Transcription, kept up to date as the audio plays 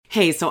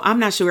Hey, so I'm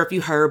not sure if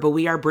you heard, but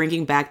we are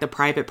bringing back the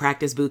private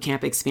practice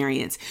bootcamp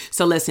experience.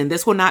 So listen,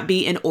 this will not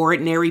be an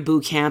ordinary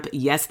bootcamp.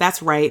 Yes,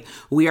 that's right.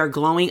 We are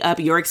glowing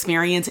up your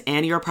experience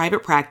and your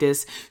private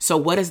practice. So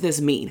what does this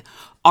mean?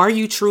 Are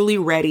you truly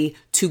ready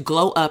to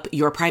glow up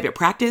your private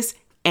practice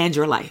and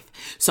your life?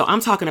 So I'm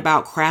talking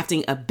about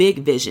crafting a big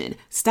vision.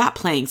 Stop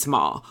playing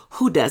small.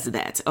 Who does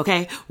that?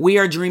 Okay. We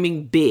are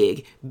dreaming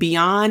big.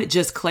 Beyond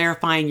just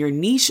clarifying your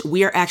niche,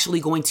 we are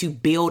actually going to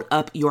build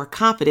up your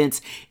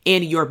confidence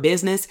in your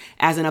business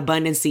as an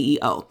abundant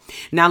CEO.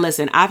 Now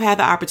listen, I've had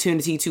the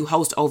opportunity to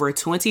host over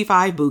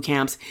 25 boot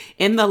camps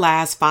in the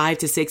last 5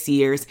 to 6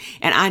 years,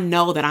 and I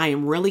know that I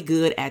am really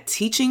good at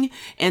teaching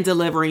and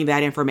delivering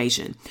that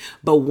information.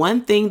 But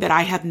one thing that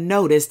I have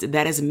noticed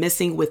that is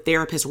missing with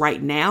therapists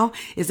right now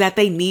is that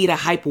they need a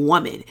hype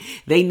woman.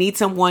 They need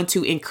someone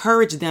to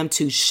encourage them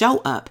to show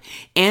up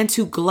and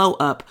to glow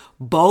up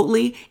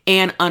boldly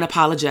and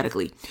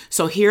unapologetically.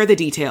 So here are the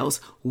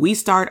details. We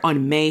start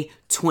on May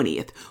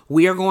 20th.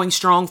 We are going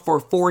strong for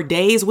 4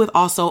 days with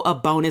also a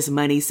bonus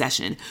money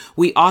session.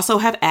 We also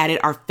have added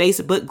our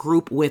Facebook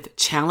group with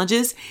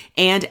challenges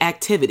and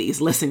activities.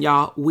 Listen,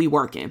 y'all, we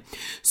working.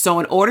 So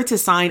in order to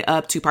sign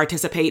up to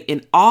participate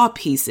in all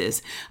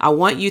pieces, I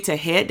want you to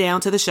head down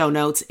to the show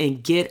notes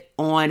and get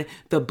on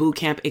the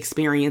bootcamp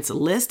experience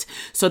list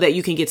so that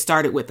you can get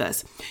started with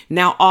us.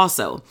 Now,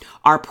 also,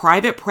 our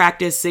private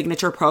practice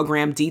signature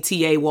program,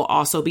 DTA, will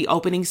also be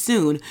opening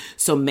soon.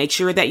 So make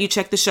sure that you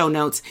check the show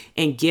notes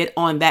and get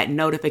on that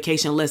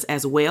notification list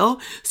as well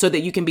so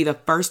that you can be the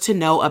first to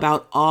know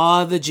about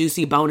all the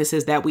juicy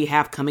bonuses that we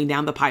have coming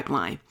down the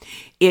pipeline.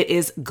 It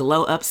is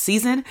glow up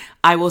season.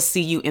 I will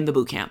see you in the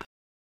bootcamp.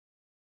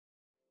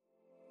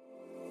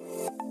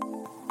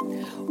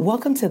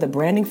 Welcome to the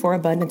Branding for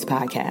Abundance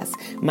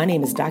podcast. My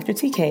name is Dr.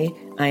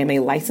 TK. I am a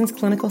licensed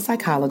clinical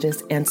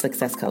psychologist and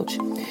success coach.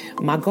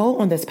 My goal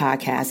on this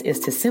podcast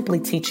is to simply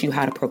teach you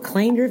how to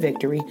proclaim your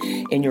victory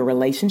in your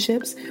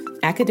relationships,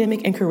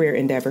 academic and career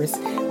endeavors,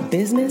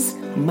 business,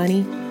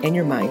 money, and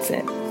your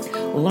mindset.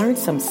 Learn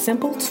some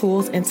simple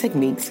tools and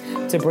techniques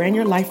to brand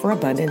your life for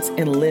abundance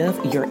and live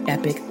your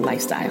epic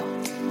lifestyle.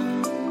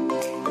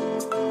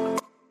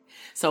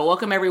 So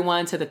welcome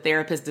everyone to the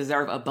Therapists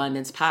Deserve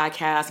Abundance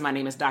podcast. My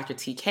name is Dr.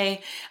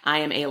 TK. I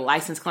am a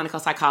licensed clinical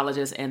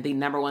psychologist and the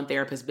 #1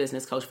 therapist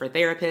business coach for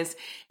therapists.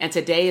 And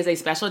today is a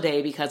special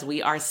day because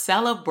we are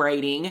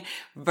celebrating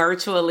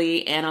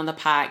virtually and on the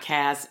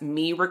podcast,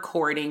 me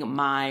recording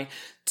my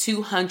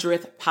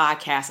 200th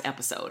podcast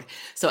episode.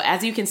 So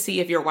as you can see,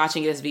 if you're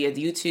watching this via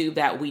YouTube,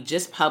 that we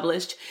just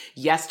published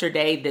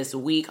yesterday, this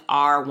week,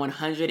 our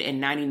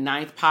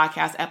 199th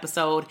podcast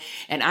episode.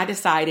 And I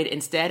decided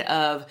instead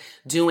of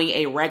doing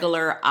a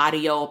regular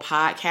audio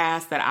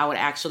podcast that I would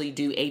actually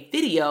do a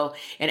video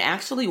and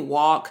actually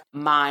walk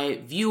my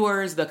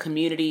viewers, the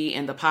community,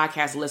 and the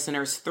podcast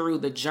listeners through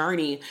the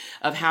journey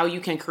of how you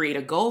can create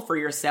a goal for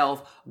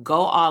yourself,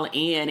 go all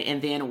in,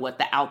 and then what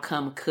the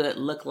outcome could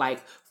look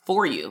like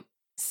for you.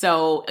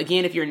 So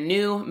again, if you're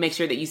new, make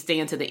sure that you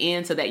stay until the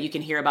end so that you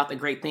can hear about the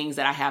great things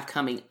that I have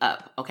coming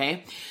up.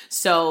 Okay.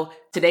 So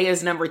today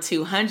is number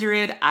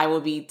 200. I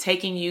will be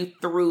taking you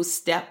through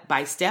step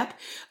by step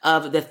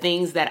of the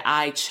things that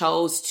I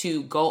chose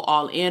to go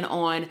all in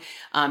on,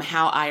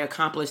 how I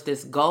accomplished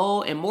this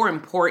goal. And more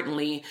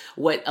importantly,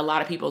 what a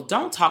lot of people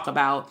don't talk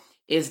about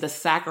is the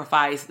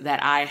sacrifice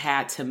that I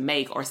had to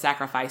make, or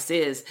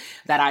sacrifices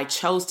that I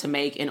chose to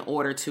make in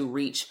order to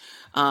reach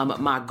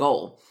my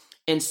goal.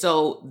 And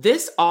so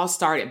this all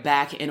started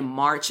back in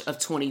March of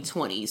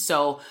 2020.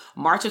 So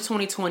March of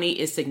 2020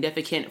 is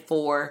significant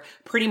for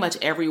pretty much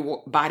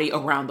everybody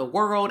around the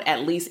world,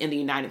 at least in the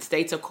United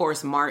States, of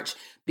course, March,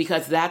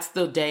 because that's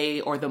the day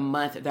or the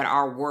month that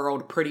our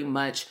world pretty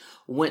much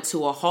went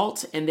to a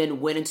halt and then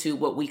went into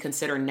what we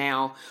consider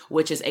now,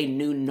 which is a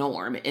new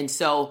norm. And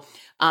so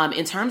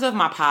in terms of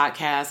my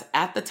podcast,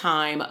 at the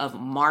time of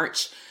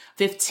March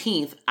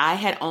 15th, I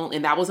had only,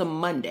 and that was a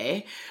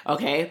Monday,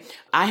 okay,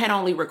 I had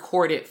only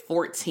recorded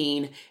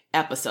 14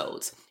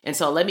 episodes. And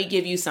so let me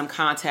give you some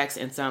context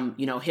and some,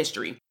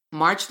 history.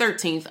 March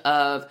 13th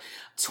of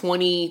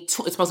it's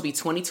supposed to be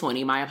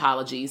 2020, my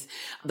apologies.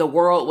 The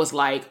world was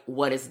like,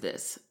 what is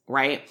this?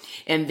 Right?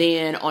 And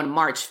then on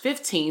March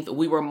 15th,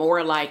 we were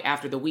more like,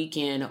 after the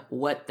weekend,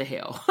 what the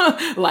hell?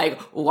 Like,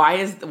 why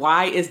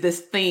is this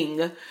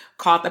thing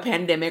called the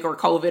pandemic or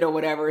COVID or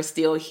whatever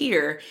still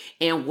here?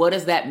 And what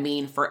does that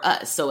mean for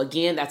us? So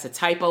again, that's a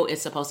typo.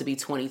 It's supposed to be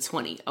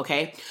 2020.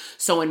 Okay.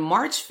 So in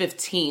March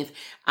 15th,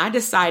 I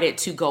decided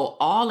to go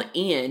all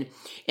in,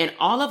 and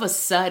all of a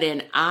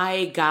sudden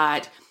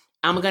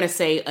I'm going to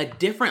say a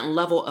different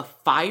level of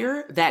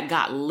fire that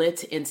got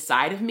lit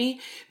inside of me,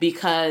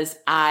 because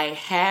I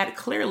had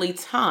clearly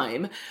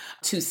time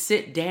to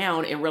sit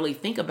down and really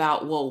think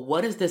about, well,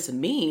 what does this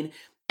mean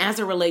as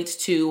it relates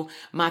to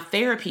my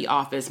therapy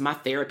office, my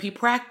therapy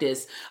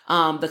practice,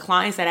 the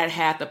clients that I'd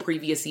had the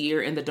previous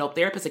year in the Dope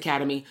Therapist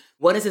Academy?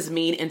 What does this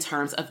mean in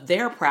terms of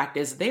their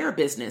practice, their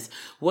business?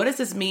 What does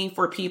this mean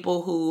for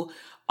people who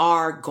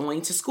are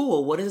going to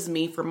school? What does this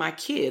mean for my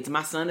kids?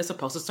 My son is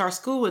supposed to start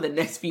school in the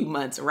next few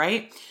months,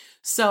 right?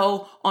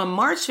 So on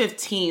March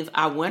 15th,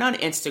 I went on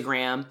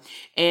Instagram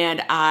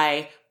and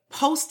I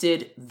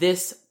posted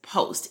this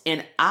post,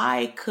 and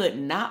I could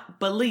not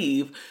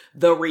believe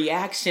the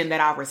reaction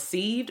that I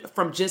received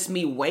from just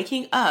me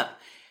waking up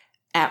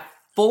at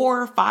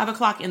 4 or 5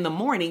 o'clock in the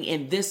morning,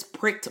 and this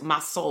pricked my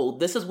soul.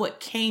 This is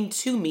what came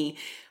to me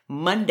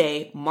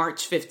Monday,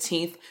 March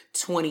 15th,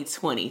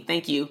 2020.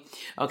 Thank you.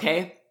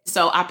 Okay.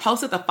 So I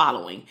posted the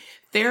following: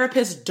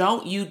 therapists,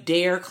 don't you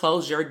dare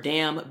close your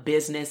damn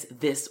business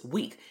this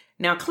week.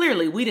 Now,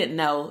 clearly we didn't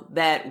know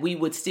that we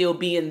would still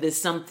be in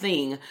this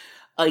something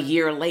a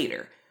year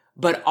later,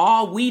 but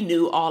all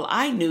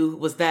I knew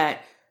was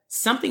that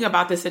something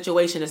about this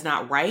situation is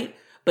not right.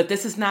 But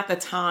this is not the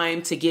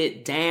time to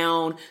get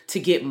down, to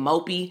get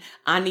mopey.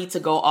 I need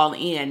to go all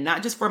in,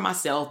 not just for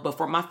myself, but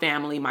for my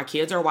family. My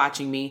kids are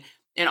watching me,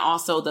 and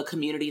also the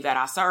community that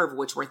I serve,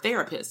 which were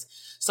therapists.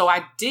 So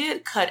I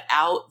did cut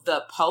out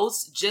the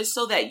post just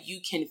so that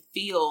you can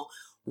feel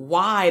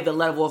why the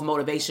level of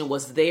motivation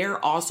was there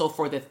also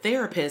for the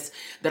therapists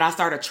that I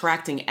started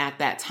attracting at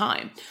that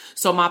time.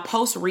 So my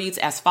post reads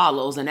as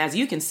follows. And as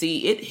you can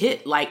see, it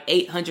hit like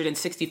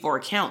 864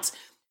 accounts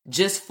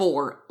just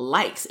for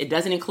likes. It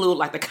doesn't include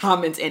like the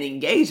comments and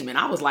engagement.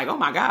 I was like, oh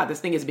my God,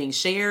 this thing is being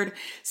shared,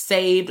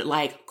 saved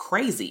like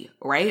crazy,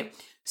 right?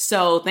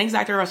 So thanks,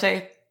 Dr.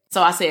 Roche.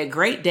 So I say, a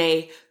great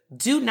day.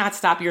 Do not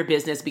stop your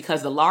business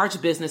because the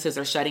large businesses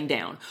are shutting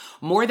down.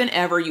 More than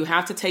ever, you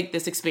have to take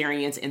this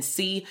experience and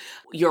see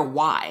your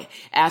why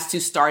as to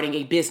starting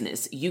a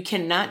business. You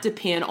cannot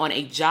depend on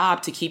a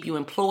job to keep you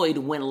employed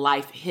when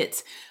life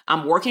hits.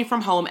 I'm working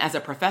from home as a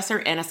professor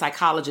and a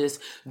psychologist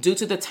due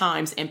to the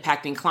times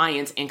impacting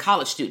clients and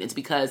college students,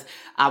 because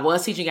I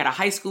was teaching at a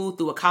high school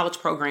through a college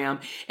program,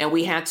 and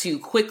we had to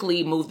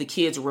quickly move the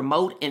kids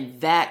remote.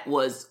 And that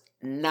was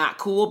not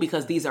cool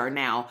because these are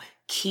now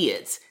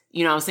kids.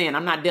 You know what I'm saying?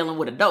 I'm not dealing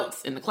with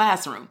adults in the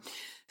classroom.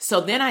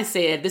 So then I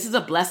said, this is a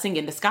blessing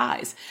in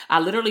disguise. I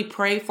literally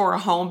prayed for a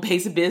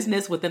home-based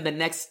business within the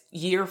next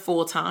year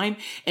full time,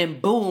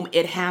 and boom,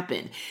 it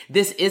happened.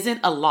 This isn't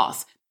a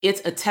loss.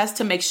 It's a test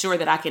to make sure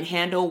that I can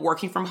handle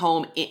working from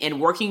home and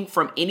working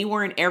from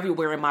anywhere and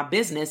everywhere in my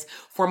business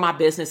for my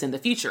business in the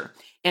future.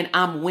 And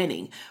I'm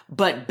winning.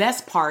 But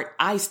best part,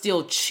 I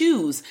still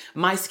choose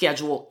my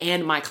schedule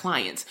and my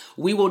clients.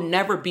 We will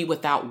never be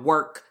without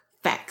work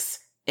facts.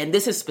 And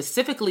this is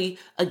specifically,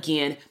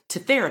 again, to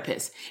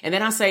therapists. And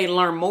then I say,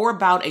 learn more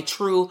about a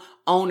true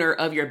owner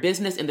of your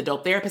business in the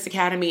Dope Therapist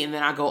Academy. And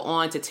then I go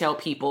on to tell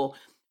people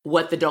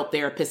what the Dope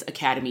Therapist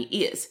Academy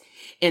is.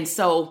 And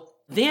so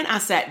then I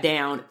sat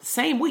down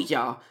same week,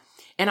 y'all,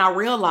 and I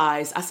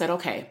realized, I said,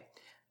 okay,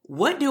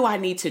 what do I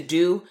need to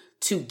do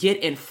to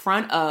get in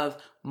front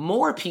of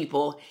more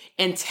people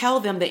and tell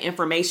them the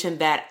information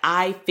that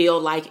I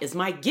feel like is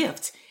my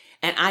gift?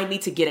 And I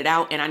need to get it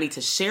out and I need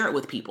to share it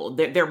with people.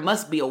 There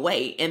must be a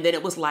way. And then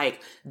it was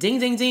like, ding,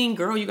 ding, ding,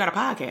 girl, you got a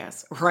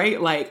podcast, right?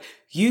 Like,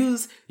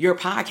 use your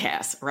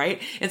podcast,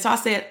 right? And so I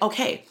said,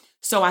 okay.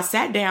 So I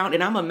sat down,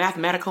 and I'm a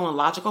mathematical and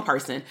logical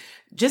person.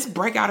 Just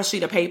break out a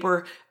sheet of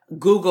paper,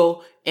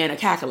 Google, and a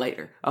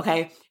calculator,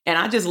 okay? And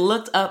I just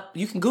looked up,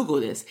 you can Google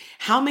this.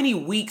 How many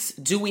weeks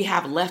do we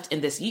have left in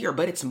this year?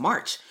 But it's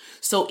March.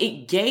 So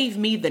it gave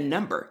me the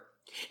number.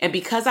 And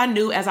because I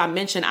knew, as I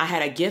mentioned, I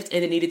had a gift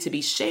and it needed to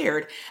be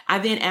shared, I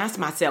then asked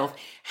myself,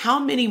 how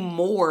many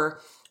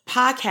more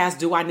podcasts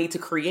do I need to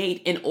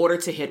create in order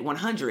to hit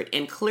 100?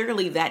 And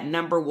clearly that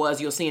number was,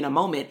 you'll see in a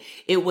moment,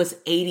 it was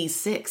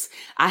 86.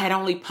 I had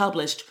only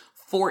published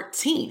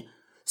 14.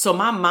 So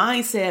my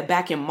mindset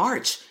back in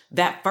March,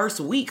 that first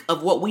week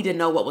of what we didn't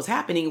know what was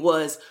happening,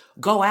 was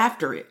go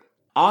after it.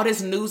 All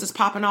this news is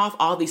popping off.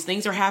 All these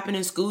things are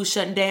happening. Schools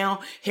shutting down,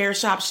 hair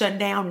shops shutting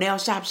down, nail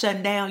shops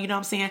shutting down. You know what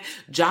I'm saying?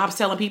 Jobs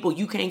telling people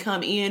you can't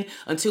come in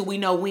until we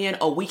know when,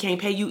 or we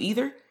can't pay you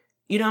either.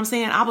 You know what I'm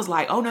saying? I was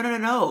like, oh,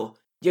 no.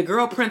 Your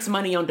girl prints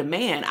money on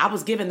demand. I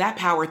was given that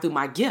power through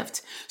my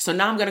gift. So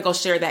now I'm going to go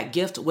share that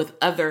gift with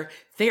other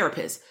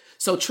therapists.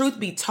 So truth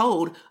be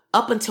told,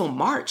 up until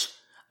March,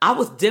 I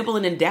was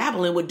dibbling and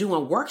dabbling with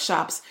doing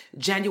workshops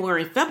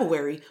January and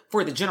February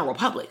for the general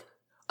public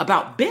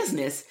about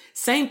business,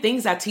 same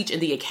things I teach in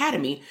the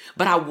academy,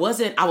 but I was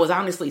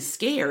honestly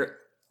scared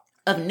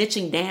of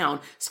niching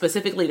down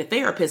specifically to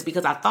therapists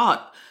because I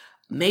thought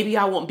maybe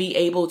I won't be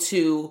able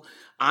to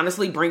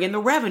honestly bring in the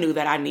revenue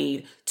that I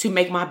need to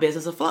make my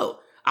business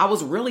afloat. I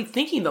was really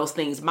thinking those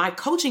things. My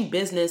coaching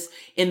business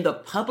in the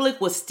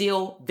public was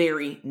still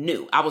very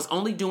new. I was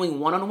only doing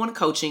one-on-one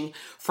coaching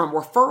from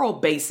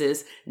referral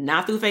basis,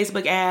 not through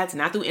Facebook ads,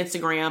 not through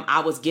Instagram.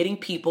 I was getting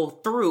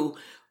people through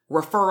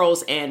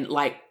referrals and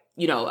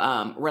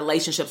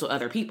relationships with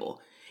other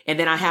people. And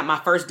then I had my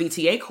first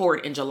DTA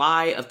court in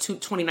July of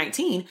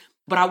 2019,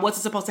 but I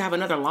wasn't supposed to have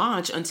another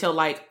launch until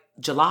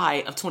July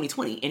of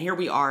 2020. And here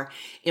we are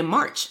in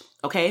March.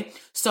 Okay.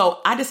 So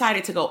I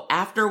decided to go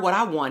after what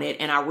I wanted.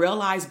 And I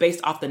realized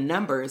based off the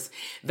numbers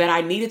that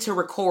I needed to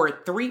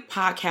record 3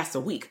 podcasts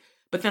a week.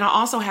 But then I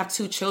also have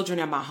 2 children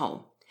in my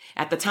home.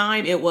 At the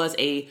time,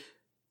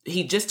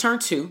 he just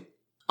turned 2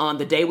 on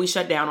the day we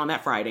shut down on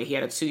that Friday. He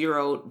had a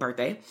 2-year-old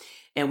birthday.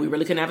 And we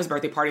really couldn't have his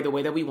birthday party the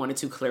way that we wanted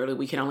to. Clearly,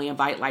 we can only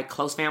invite like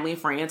close family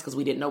and friends because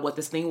we didn't know what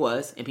this thing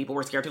was and people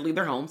were scared to leave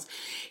their homes.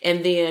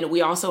 And then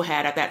we also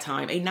had at that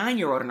time a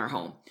 9-year-old in our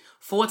home,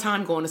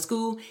 full-time going to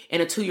school,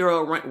 and a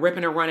 2-year-old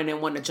ripping and running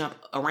and wanting to jump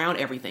around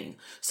everything.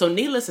 So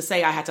needless to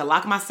say, I had to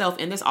lock myself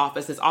in this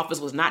office. This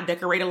office was not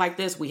decorated like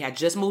this. We had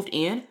just moved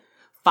in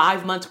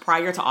 5 months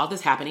prior to all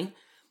this happening.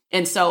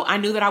 And so I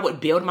knew that I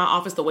would build my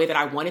office the way that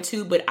I wanted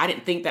to, but I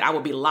didn't think that I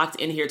would be locked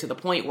in here to the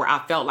point where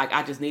I felt like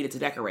I just needed to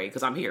decorate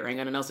because I'm here. I ain't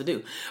got nothing else to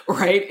do,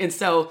 right? And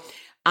so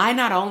I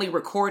not only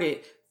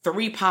recorded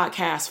 3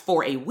 podcasts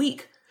for a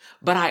week,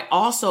 but I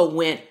also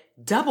went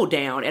double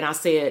down and I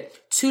said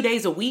 2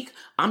 days a week,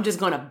 I'm just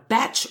going to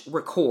batch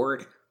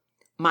record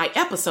my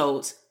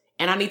episodes,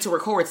 and I need to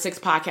record 6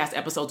 podcast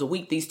episodes a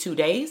week these 2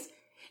 days.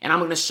 And I'm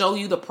going to show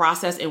you the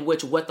process in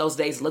which what those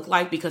days look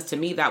like, because to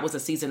me, that was a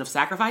season of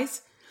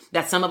sacrifice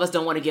that some of us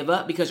don't want to give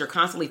up because you're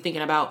constantly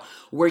thinking about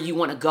where you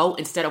want to go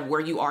instead of where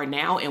you are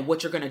now and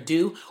what you're going to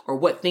do or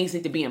what things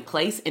need to be in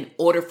place in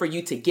order for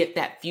you to get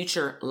that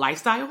future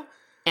lifestyle.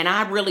 And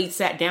I really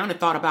sat down and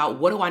thought about,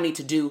 what do I need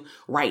to do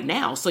right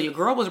now? So your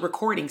girl was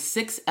recording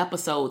 6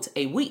 episodes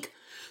a week.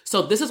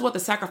 So this is what the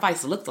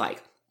sacrifice looked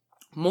like.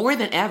 More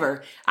than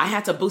ever, I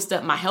had to boost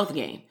up my health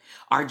game.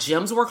 Our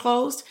gyms were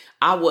closed.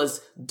 I was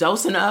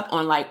dosing up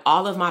on like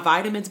all of my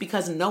vitamins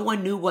because no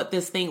one knew what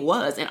this thing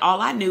was. And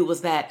all I knew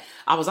was that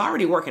I was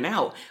already working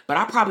out, but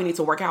I probably need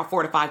to work out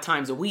 4 to 5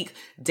 times a week,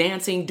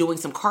 dancing, doing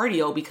some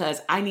cardio,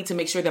 because I need to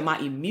make sure that my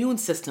immune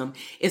system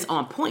is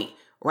on point.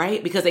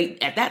 Right? Because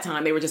at that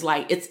time, they were just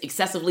like, it's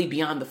excessively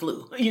beyond the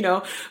flu,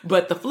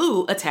 but the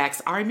flu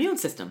attacks our immune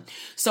system.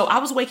 So I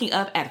was waking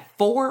up at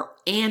 4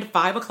 and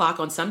 5 o'clock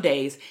on some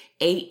days,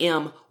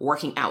 a.m.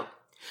 working out.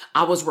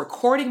 I was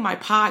recording my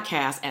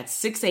podcast at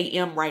 6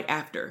 a.m. right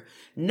after.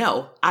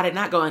 No, I did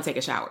not go and take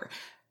a shower.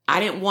 I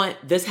didn't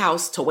want this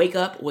house to wake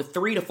up with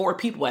 3 to 4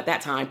 people at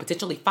that time,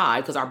 potentially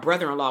 5, because my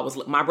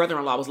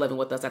brother-in-law was living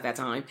with us at that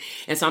time.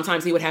 And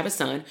sometimes he would have his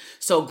son.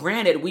 So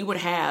granted, we would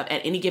have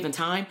at any given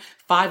time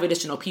 5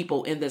 additional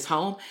people in this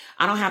home.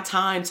 I don't have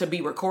time to be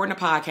recording a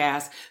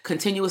podcast,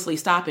 continuously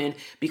stopping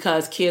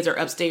because kids are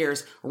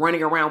upstairs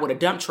running around with a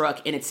dump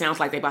truck and it sounds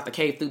like they about to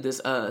cave through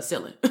this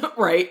ceiling,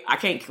 right? I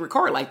can't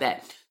record like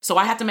that. So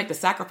I had to make the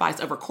sacrifice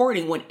of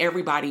recording when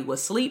everybody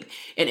was asleep.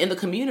 And in the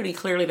community,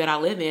 clearly, that I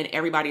live in,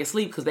 everybody is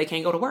asleep because they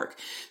can't go to work.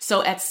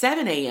 So at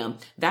 7 a.m.,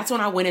 that's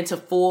when I went into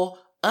full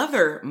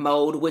other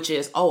mode, which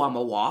is, I'm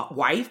a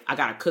wife. I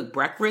got to cook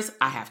breakfast.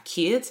 I have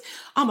kids.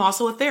 I'm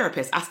also a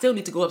therapist. I still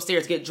need to go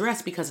upstairs, get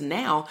dressed, because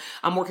now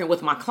I'm working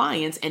with my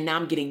clients and now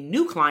I'm getting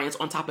new clients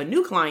on top of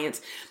new clients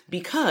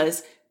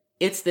because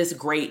it's this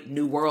great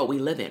new world we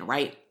live in,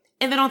 right?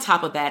 And then on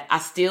top of that, I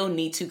still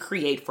need to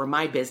create for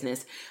my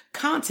business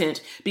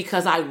content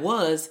because I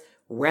was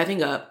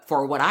revving up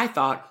for what I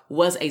thought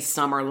was a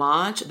summer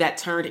launch that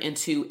turned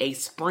into a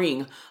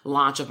spring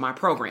launch of my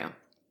program.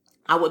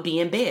 I would be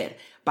in bed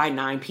by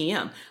 9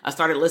 p.m. I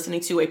started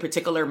listening to a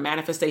particular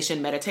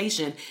manifestation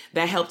meditation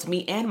that helped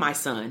me and my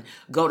son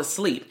go to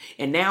sleep.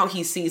 And now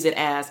he sees it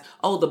as,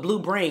 the blue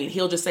brain.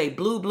 He'll just say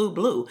blue, blue,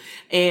 blue.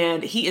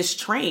 And he is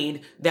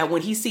trained that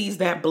when he sees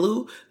that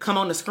blue come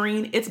on the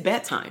screen, it's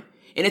bedtime.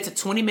 And it's a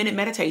 20-minute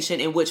meditation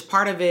in which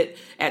part of it,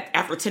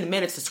 after 10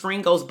 minutes, the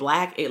screen goes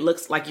black. It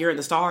looks like you're in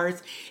the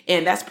stars.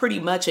 And that's pretty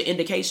much an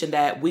indication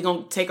that we're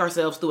going to take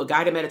ourselves through a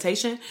guided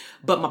meditation,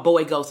 but my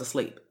boy goes to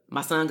sleep.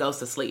 My son goes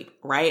to sleep,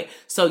 right?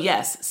 So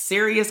yes,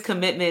 serious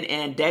commitment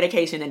and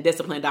dedication and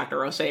discipline,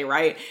 Dr. O'Shea,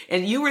 right?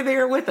 And you were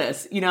there with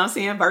us, I'm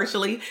saying,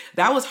 virtually.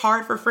 That was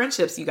hard for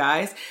friendships, you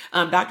guys.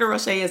 Dr.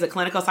 O'Shea is a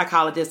clinical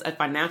psychologist, a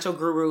financial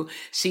guru.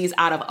 She's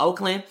out of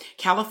Oakland,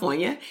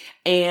 California,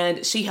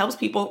 and she helps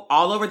people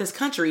all over this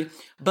country.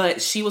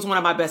 But she was one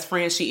of my best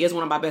friends. She is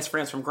one of my best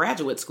friends from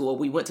graduate school.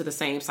 We went to the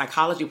same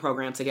psychology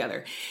program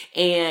together.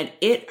 And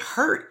it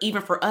hurt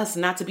even for us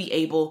not to be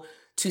able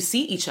to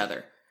see each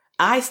other.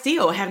 I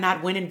still have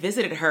not went and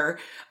visited her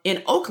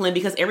in Oakland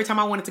because every time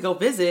I wanted to go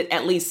visit,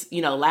 at least,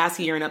 last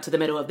year and up to the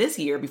middle of this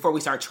year, before we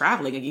start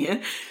traveling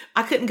again,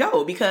 I couldn't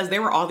go because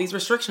there were all these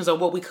restrictions on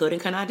what we could and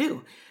could not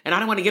do. And I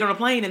didn't want to get on a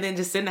plane and then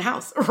just sit in the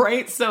house,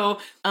 right? So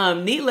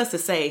needless to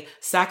say,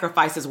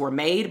 sacrifices were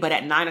made. But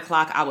at 9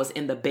 o'clock, I was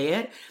in the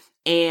bed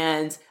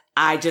and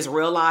I just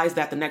realized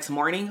that the next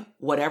morning,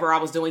 whatever I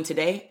was doing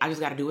today, I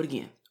just got to do it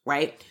again,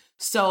 right?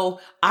 So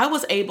I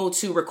was able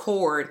to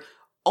record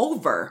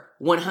over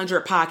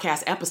 100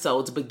 podcast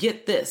episodes. But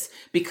get this,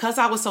 because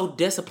I was so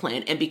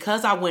disciplined and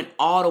because I went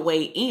all the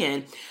way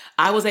in,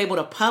 I was able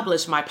to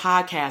publish my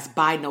podcast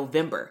by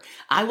November.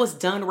 I was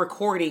done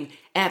recording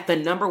at the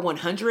number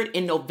 100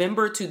 in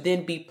November to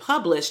then be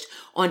published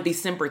on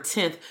December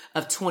 10th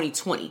of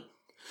 2020.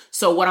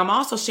 So what I'm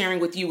also sharing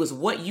with you is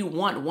what you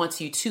want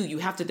once you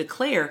have to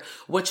declare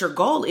what your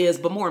goal is,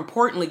 but more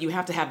importantly, you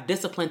have to have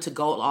discipline to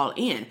go all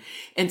in.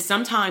 And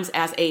sometimes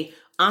as a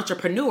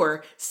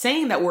entrepreneur,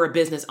 saying that we're a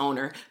business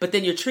owner, but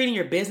then you're treating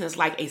your business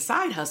like a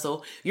side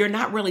hustle, you're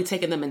not really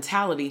taking the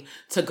mentality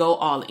to go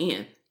all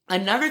in.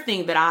 Another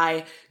thing that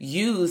I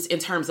used in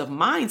terms of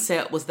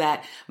mindset was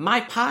that my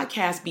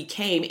podcast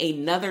became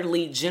another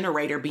lead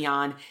generator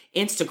beyond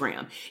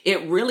Instagram.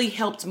 It really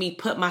helped me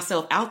put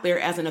myself out there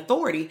as an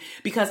authority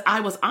because I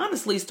was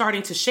honestly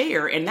starting to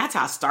share, and that's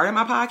how I started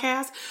my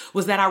podcast,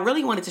 was that I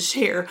really wanted to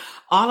share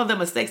all of the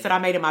mistakes that I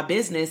made in my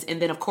business.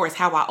 And then of course,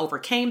 how I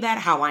overcame that,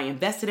 how I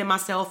invested in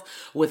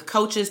myself with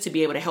coaches to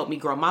be able to help me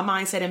grow my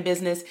mindset in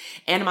business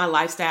and my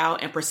lifestyle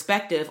and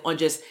perspective on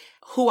just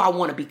who I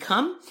want to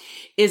become.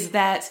 Is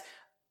that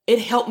it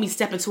helped me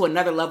step into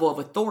another level of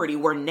authority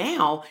where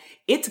now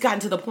it's gotten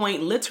to the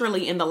point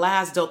literally in the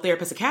last Dope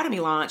Therapist Academy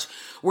launch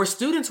where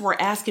students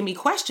were asking me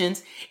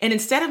questions. And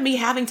instead of me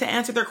having to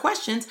answer their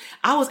questions,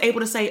 I was able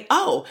to say,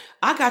 oh,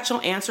 I got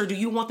your answer. Do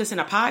you want this in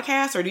a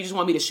podcast or do you just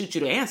want me to shoot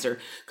you the answer?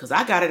 Because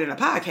I got it in a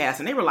podcast.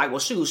 And they were like, well,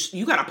 shoot,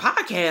 you got a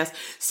podcast.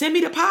 Send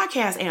me the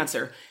podcast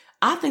answer.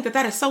 I think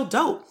that is so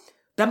dope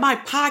that my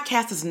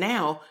podcast is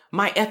now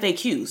my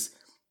FAQs.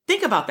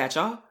 Think about that,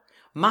 y'all.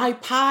 My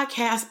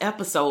podcast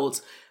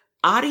episodes,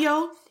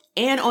 audio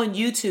and on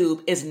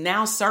YouTube, is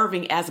now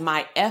serving as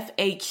my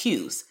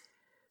FAQs.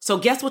 So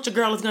guess what your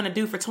girl is going to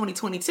do for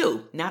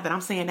 2022? Now that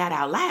I'm saying that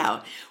out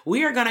loud,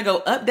 we are going to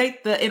go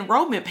update the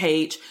enrollment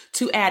page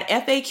to add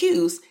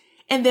FAQs.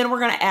 And then we're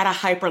going to add a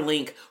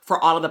hyperlink for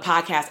all of the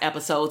podcast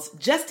episodes,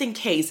 just in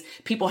case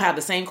people have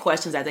the same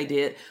questions as they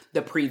did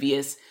the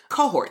previous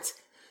cohorts.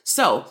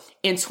 So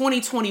in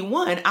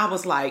 2021, I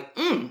was like,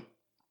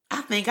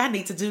 I think I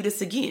need to do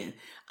this again.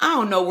 I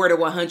don't know where the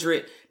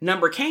 100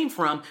 number came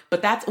from,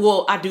 but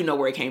I do know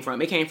where it came from.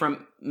 It came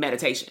from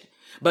meditation.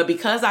 But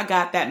because I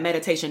got that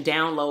meditation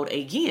download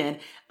again,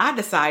 I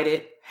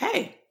decided,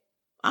 hey,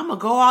 I'm going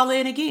to go all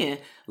in again.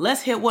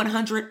 Let's hit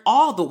 100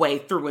 all the way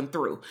through and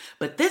through.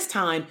 But this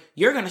time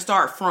you're going to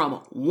start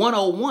from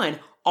 101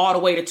 all the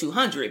way to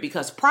 200,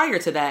 because prior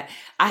to that,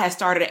 I had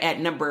started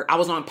I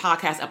was on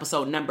podcast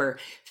episode number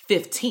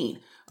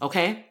 15.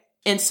 Okay.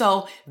 And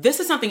so this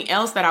is something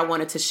else that I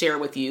wanted to share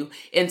with you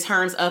in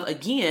terms of,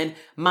 again,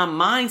 my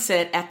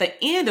mindset at the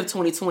end of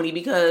 2020,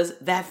 because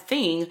that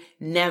thing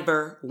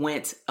never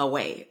went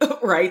away,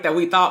 right? That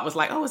we thought was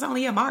like, oh, it's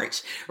only in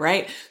March,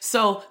 right?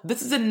 So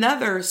this is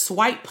another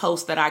swipe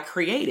post that I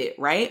created,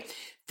 right?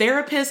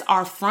 Therapists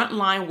are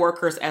frontline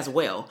workers as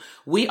well.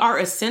 We are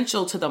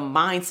essential to the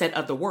mindset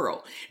of the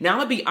world. Now, I'm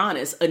going to be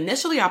honest.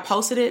 Initially, I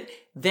posted it,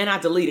 then I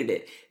deleted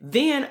it.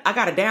 Then I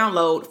got a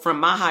download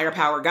from my higher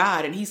power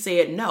God, and he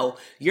said, no,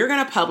 you're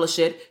going to publish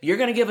it. You're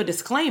going to give a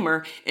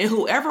disclaimer, and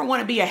whoever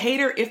want to be a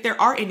hater, if there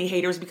are any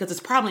haters, because it's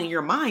probably in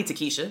your mind,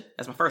 Takesha,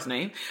 that's my first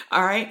name.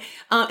 All right.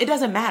 It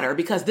doesn't matter,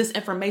 because this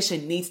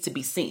information needs to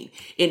be seen.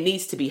 It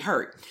needs to be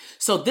heard.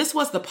 So this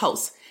was the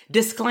post.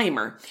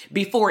 Disclaimer,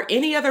 before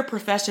any other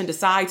profession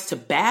decides to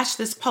bash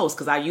this post,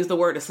 because I use the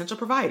word essential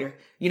provider,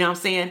 you know what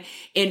I'm saying?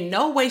 In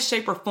no way,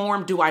 shape, or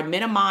form do I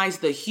minimize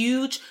the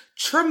huge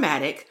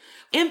traumatic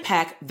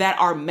impact that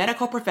our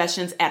medical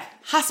professions at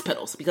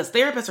hospitals, because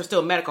therapists are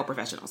still medical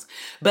professionals,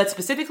 but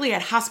specifically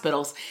at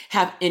hospitals,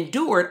 have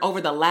endured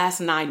over the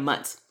last 9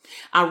 months.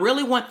 I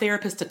really want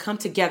therapists to come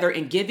together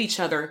and give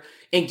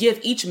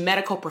each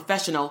medical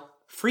professional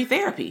free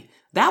therapy.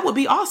 That would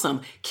be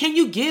awesome. Can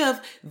you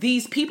give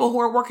these people who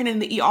are working in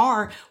the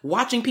ER,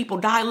 watching people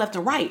die left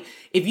and right,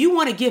 if you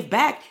want to give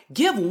back,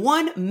 give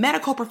one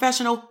medical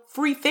professional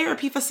free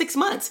therapy for 6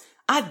 months.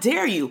 I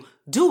dare you.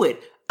 Do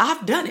it.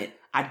 I've done it.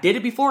 I did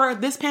it before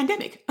this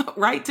pandemic,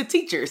 right? To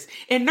teachers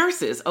and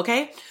nurses.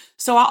 Okay.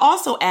 So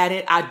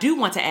I do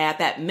want to add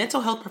that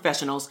mental health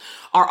professionals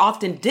are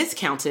often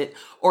discounted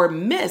or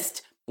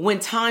missed when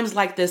times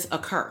like this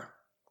occur.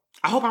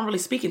 I hope I'm really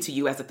speaking to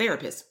you as a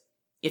therapist.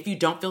 If you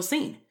don't feel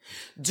seen.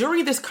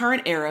 During this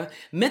current era,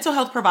 mental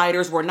health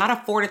providers were not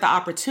afforded the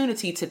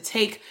opportunity to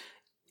take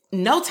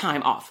no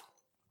time off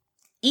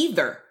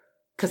either,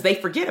 because they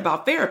forget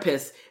about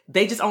therapists.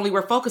 They just only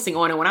were focusing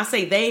on, and when I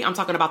say they, I'm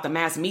talking about the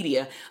mass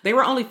media. They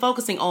were only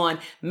focusing on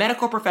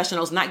medical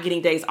professionals not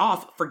getting days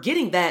off,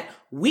 forgetting that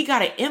we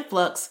got an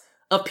influx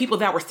of people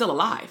that were still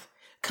alive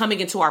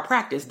coming into our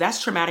practice.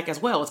 That's traumatic as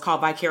well. It's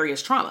called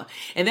vicarious trauma.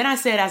 And then I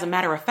said, as a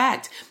matter of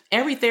fact,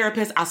 every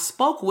therapist I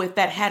spoke with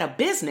that had a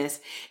business,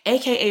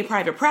 AKA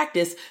private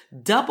practice,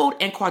 doubled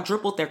and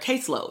quadrupled their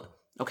caseload.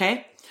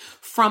 Okay.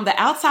 From the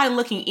outside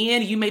looking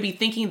in, you may be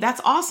thinking, that's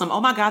awesome.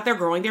 Oh my God, they're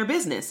growing their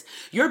business.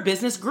 Your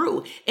business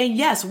grew. And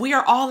yes, we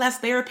are all as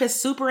therapists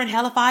super and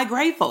hellified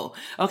grateful.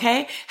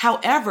 Okay.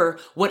 However,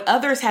 what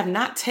others have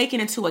not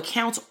taken into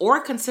account or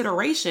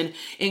consideration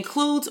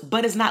includes,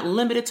 but is not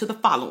limited to, the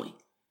following.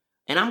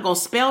 And I'm going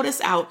to spell this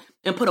out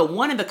and put a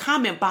 1 in the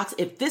comment box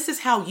if this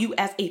is how you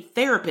as a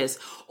therapist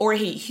or a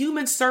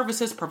human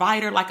services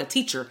provider like a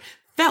teacher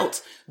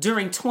felt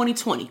during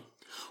 2020.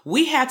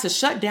 We had to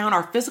shut down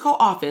our physical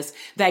office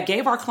that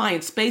gave our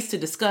clients space to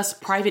discuss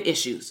private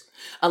issues.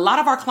 A lot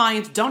of our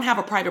clients don't have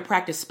a private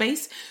practice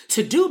space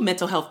to do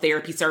mental health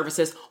therapy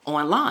services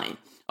online.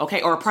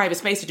 Okay, or a private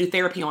space to do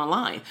therapy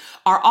online.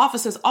 Our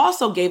offices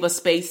also gave us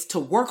space to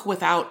work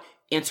without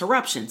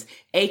interruptions,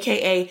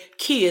 aka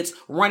kids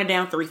running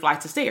down 3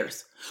 flights of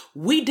stairs.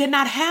 We did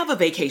not have a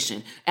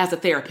vacation as a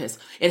therapist.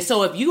 And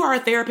so if you are a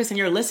therapist and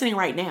you're listening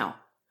right now,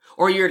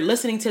 or you're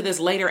listening to this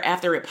later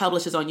after it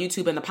publishes on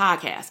YouTube and the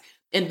podcast,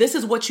 and this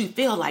is what you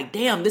feel like,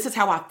 damn, this is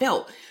how I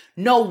felt.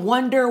 No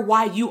wonder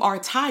why you are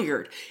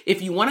tired.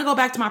 If you want to go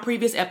back to my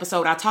previous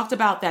episode, I talked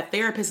about that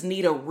therapists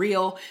need a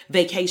real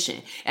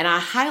vacation. And I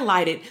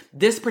highlighted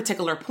this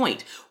particular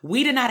point.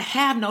 We did not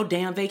have no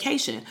damn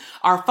vacation.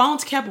 Our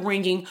phones kept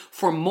ringing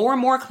for more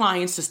and more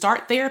clients to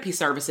start therapy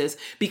services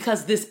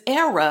because this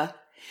era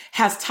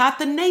has taught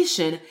the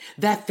nation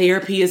that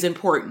therapy is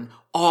important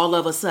all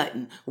of a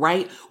sudden,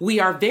 right?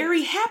 We are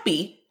very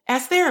happy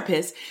as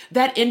therapists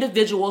that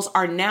individuals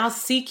are now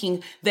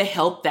seeking the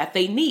help that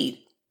they need.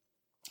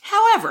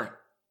 However,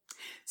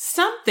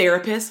 some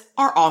therapists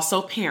are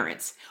also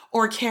parents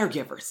or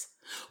caregivers.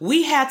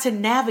 We had to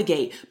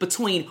navigate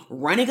between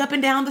running up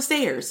and down the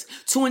stairs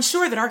to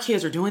ensure that our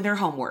kids are doing their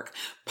homework,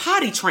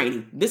 potty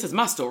training, this is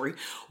my story,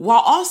 while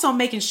also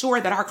making sure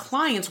that our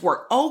clients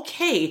were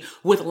okay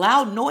with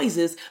loud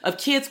noises of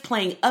kids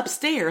playing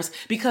upstairs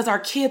because our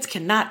kids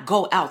cannot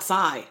go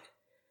outside.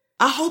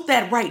 I hope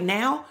that right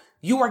now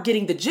you are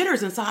getting the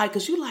jitters inside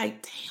because you're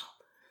like, damn,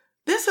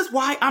 this is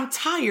why I'm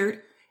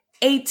tired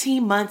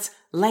 18 months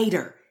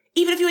later.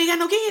 Even if you ain't got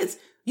no kids,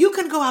 you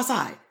couldn't go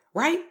outside,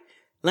 right?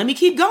 Let me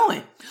keep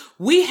going.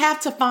 We have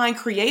to find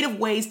creative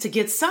ways to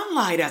get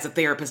sunlight as a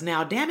therapist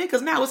now, damn it,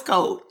 because now it's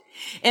cold.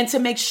 And to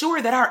make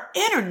sure that our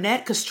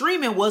internet, because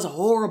streaming was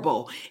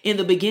horrible in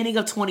the beginning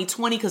of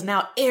 2020, because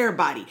now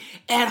everybody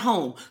at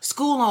home,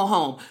 school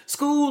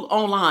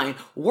online,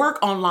 work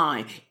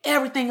online,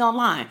 everything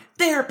online,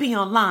 therapy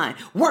online,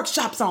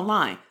 workshops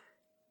online.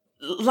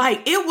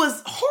 Like it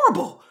was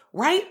horrible,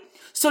 right?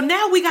 So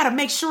now we got to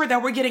make sure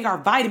that we're getting our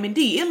vitamin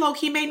D. It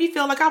low-key made me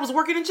feel like I was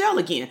working in jail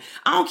again.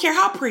 I don't care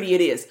how pretty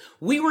it is.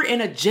 We were in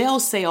a jail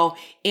cell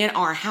in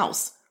our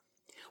house.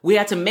 We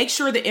had to make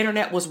sure the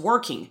internet was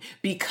working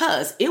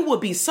because it would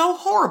be so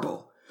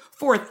horrible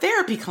for a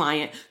therapy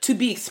client to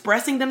be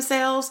expressing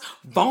themselves,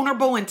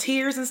 vulnerable in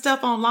tears and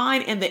stuff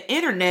online, and the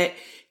internet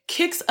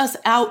kicks us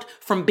out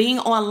from being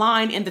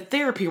online in the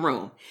therapy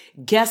room.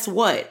 Guess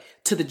what?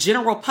 To the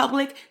general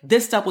public,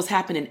 this stuff was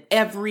happening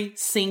every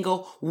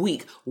single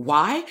week.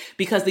 Why?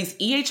 Because these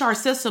EHR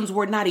systems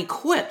were not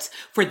equipped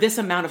for this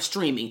amount of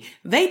streaming.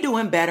 They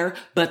doing better,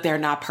 but they're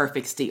not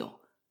perfect still.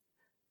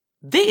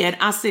 Then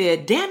I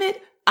said, damn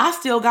it, I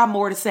still got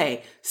more to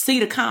say. See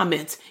the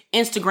comments,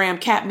 Instagram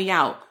cap me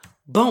out.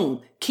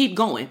 Boom, keep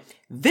going.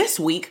 This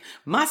week,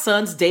 my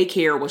son's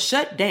daycare was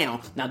shut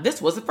down. Now, this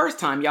was the first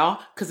time,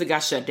 y'all, because it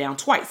got shut down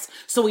twice.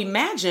 So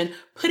imagine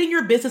putting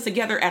your business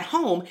together at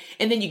home,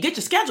 and then you get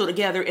your schedule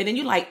together, and then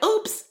you're like,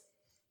 oops,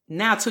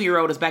 now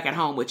 2-year-old is back at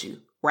home with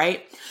you,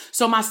 right?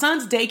 So my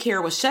son's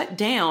daycare was shut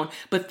down,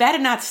 but that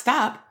did not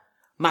stop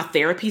my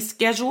therapy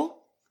schedule.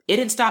 It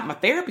didn't stop my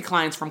therapy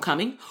clients from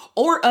coming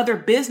or other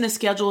business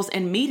schedules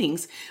and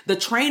meetings. The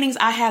trainings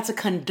I had to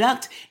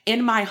conduct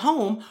in my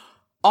home.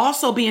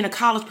 Also being a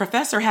college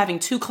professor, having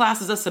 2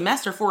 classes a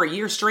semester for a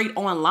year straight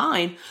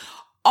online,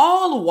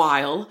 all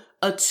while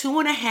a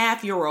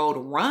 2.5-year-old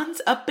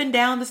runs up and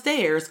down the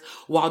stairs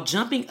while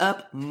jumping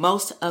up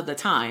most of the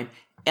time.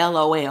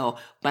 LOL,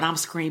 but I'm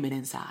screaming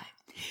inside.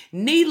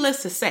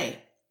 Needless to say,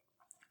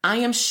 I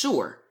am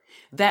sure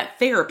that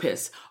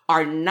therapists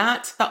are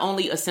not the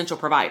only essential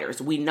providers.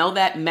 We know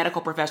that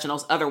medical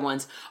professionals, other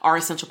ones, are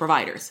essential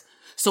providers.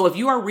 So if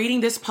you are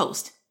reading this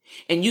post,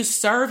 and you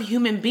serve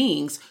human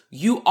beings,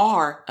 you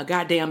are a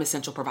goddamn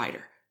essential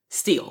provider.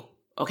 Still,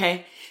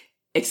 okay?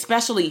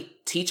 Especially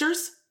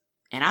teachers.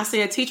 And I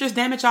said, teachers,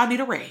 damn it, y'all need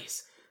a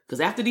raise. Because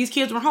after these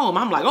kids were home,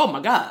 I'm like, oh my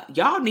God,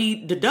 y'all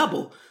need to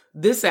double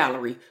this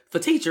salary for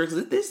teachers.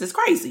 This is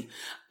crazy.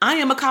 I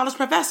am a college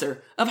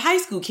professor of high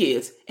school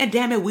kids. And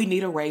damn it, we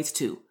need a raise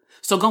too.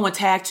 So go and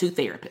tag 2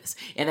 therapists.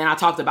 And then I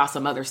talked about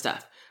some other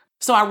stuff.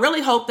 So I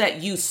really hope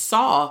that you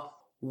saw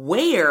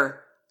where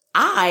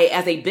I,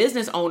 as a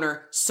business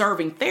owner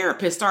serving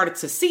therapists, started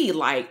to see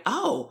like,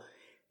 oh,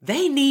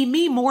 they need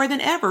me more than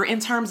ever in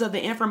terms of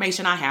the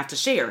information I have to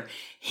share.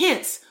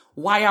 Hence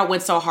why I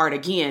went so hard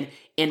again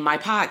in my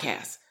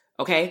podcast.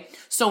 Okay.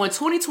 So in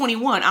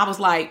 2021, I was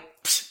like,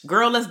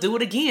 girl, let's do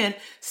it again.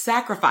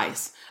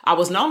 Sacrifice. I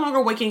was no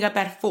longer waking up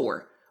at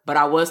 4. But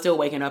I was still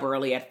waking up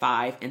early at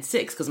 5 and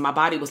 6 because my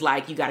body was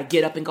like, you got to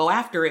get up and go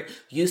after it.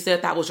 You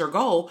said that was your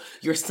goal.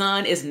 Your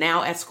son is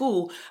now at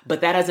school, but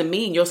that doesn't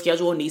mean your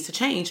schedule needs to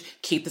change.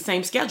 Keep the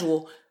same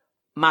schedule.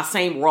 My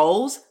same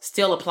roles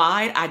still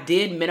applied. I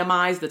did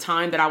minimize the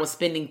time that I was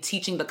spending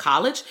teaching the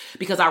college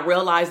because I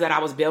realized that I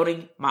was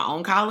building my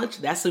own college.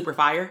 That's super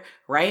fire,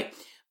 right?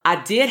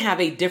 I did have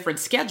a different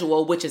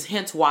schedule, which is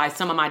hence why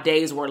some of my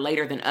days were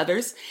later than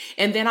others.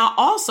 And then I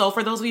also,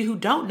 for those of you who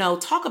don't know,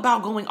 talk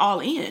about going all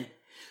in.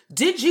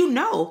 Did you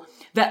know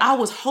that I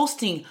was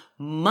hosting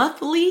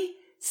monthly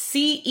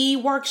CE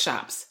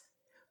workshops,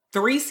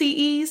 3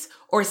 CEs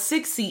or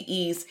 6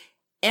 CEs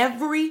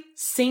every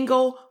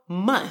single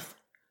month,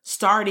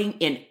 starting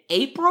in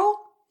April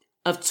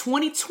of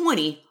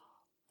 2020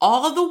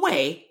 all the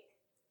way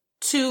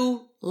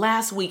to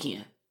last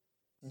weekend.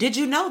 Did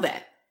you know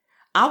that?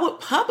 I would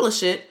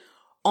publish it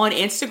on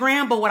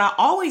Instagram, but what I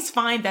always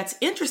find that's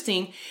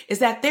interesting is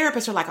that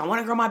therapists are like, I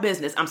want to grow my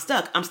business. I'm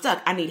stuck.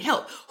 I need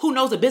help. Who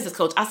knows a business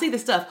coach? I see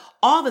this stuff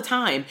all the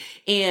time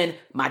in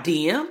my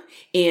DM,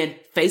 in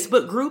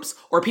Facebook groups,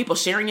 or people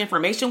sharing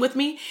information with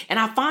me. And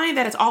I find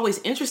that it's always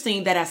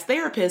interesting that as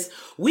therapists,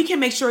 we can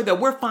make sure that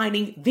we're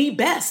finding the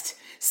best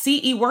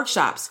CE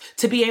workshops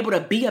to be able to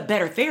be a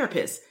better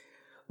therapist.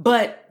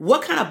 But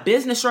what kind of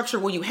business structure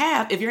will you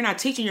have if you're not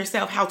teaching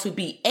yourself how to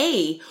be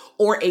a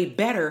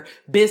better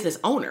business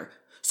owner?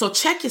 So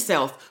check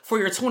yourself for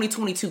your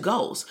 2022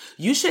 goals.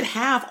 You should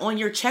have on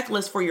your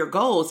checklist for your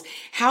goals,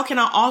 how can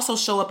I also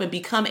show up and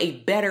become a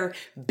better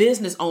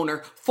business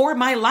owner for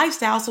my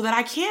lifestyle so that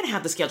I can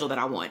have the schedule that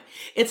I want?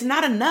 It's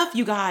not enough,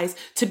 you guys,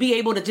 to be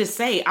able to just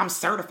say I'm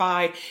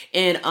certified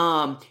in,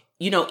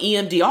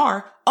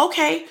 EMDR.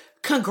 Okay,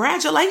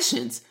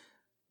 congratulations.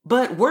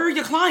 But where are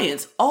your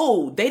clients?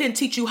 Oh, they didn't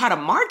teach you how to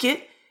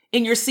market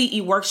in your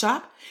CE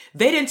workshop.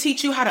 They didn't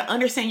teach you how to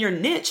understand your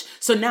niche.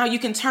 So now you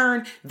can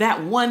turn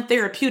that one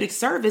therapeutic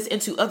service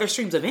into other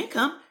streams of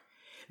income.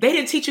 They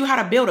didn't teach you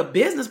how to build a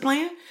business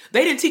plan.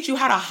 They didn't teach you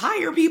how to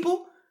hire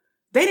people.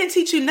 They didn't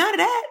teach you none of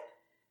that.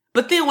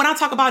 But then when I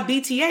talk about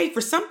DTA, for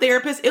some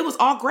therapists, it was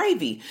all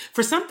gravy.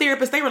 For some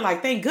therapists, they were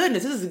like, thank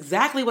goodness, this is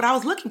exactly what I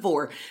was looking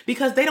for,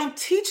 because they don't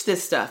teach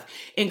this stuff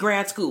in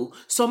grad school.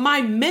 So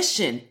my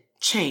mission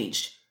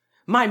changed.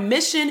 My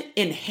mission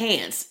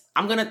enhanced.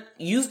 I'm going to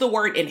use the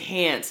word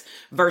enhance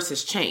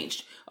versus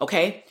changed.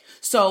 Okay.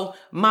 So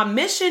my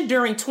mission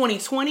during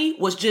 2020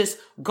 was just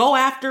go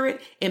after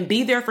it and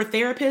be there for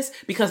therapists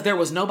because there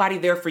was nobody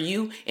there for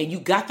you and you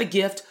got the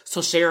gift.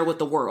 So share it with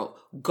the world.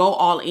 Go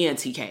all in,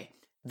 TK.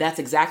 That's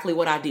exactly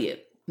what I did.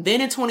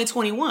 Then in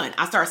 2021,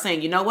 I started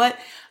saying, you know what?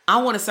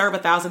 I want to serve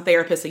 1,000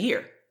 therapists a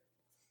year.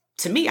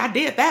 To me, I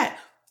did that.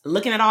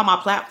 Looking at all my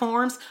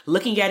platforms,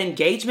 looking at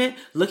engagement,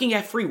 looking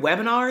at free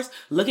webinars,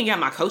 looking at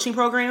my coaching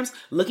programs,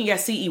 looking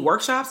at CE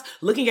workshops,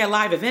 looking at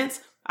live events,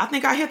 I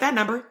think I hit that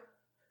number.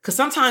 Because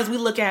sometimes we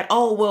look at,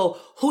 oh, well,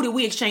 who do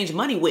we exchange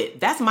money with?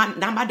 That's not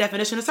my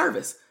definition of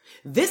service.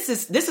 This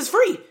is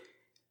free.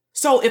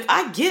 So if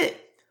I get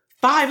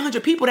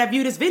 500 people that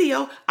view this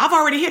video, I've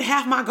already hit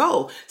half my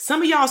goal.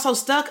 Some of y'all so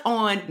stuck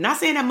on not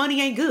saying that money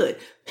ain't good.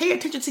 Pay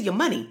attention to your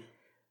money.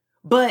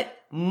 But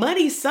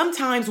money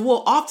sometimes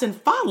will often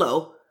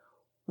follow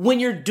when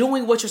you're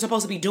doing what you're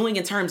supposed to be doing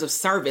in terms of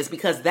service,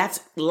 because that's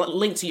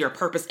linked to your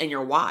purpose and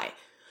your why.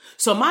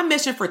 So my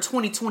mission for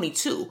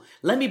 2022,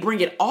 let me bring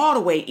it all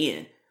the way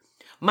in.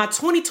 My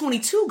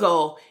 2022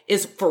 goal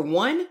is, for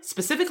one,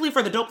 specifically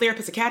for the Dope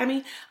Therapist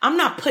Academy, I'm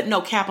not putting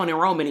no cap on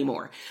enrollment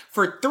anymore.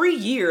 For 3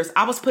 years,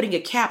 I was putting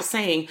a cap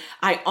saying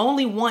I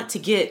only want to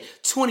get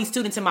 20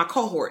 students in my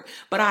cohort.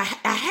 But I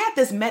had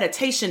this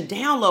meditation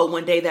download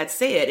one day that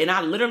said, and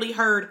I literally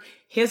heard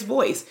his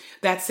voice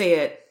that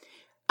said,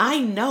 I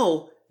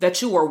know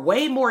that you are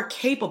way more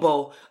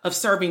capable of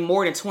serving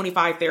more than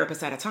 25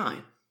 therapists at a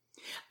time.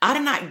 I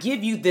did not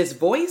give you this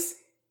voice.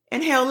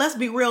 And hell, let's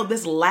be real,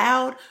 this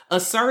loud,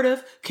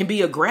 assertive, can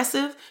be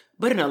aggressive,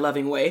 but in a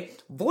loving way,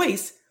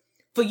 voice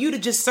for you to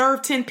just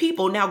serve 10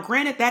 people. Now,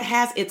 granted, that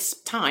has its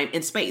time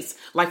and space,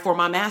 like for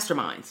my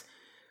masterminds.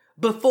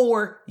 But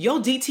for your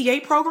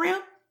DTA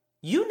program,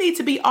 you need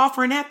to be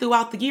offering that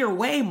throughout the year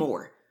way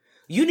more.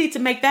 You need to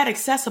make that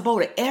accessible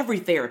to every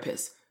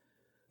therapist.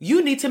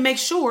 You need to make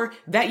sure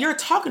that you're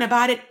talking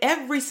about it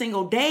every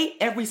single day,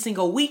 every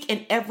single week,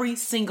 and every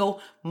single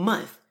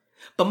month.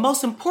 But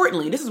most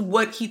importantly, this is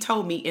what he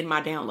told me in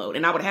my download.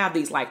 And I would have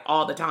these like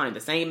all the time, the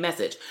same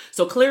message.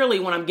 So clearly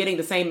when I'm getting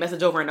the same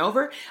message over and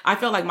over, I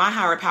feel like my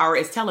higher power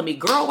is telling me,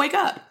 girl, wake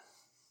up.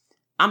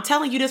 I'm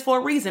telling you this for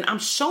a reason. I'm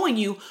showing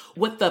you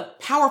what the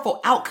powerful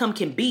outcome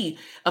can be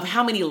of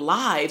how many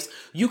lives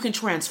you can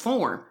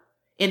transform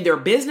in their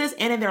business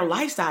and in their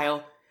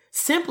lifestyle.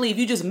 Simply if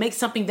you just make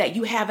something that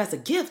you have as a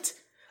gift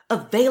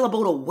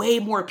available to way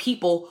more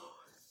people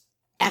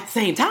at the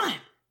same time,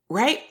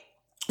 right?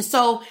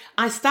 So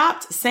I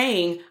stopped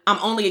saying I'm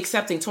only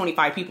accepting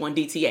 25 people in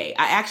DTA.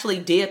 I actually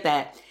did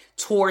that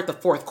toward the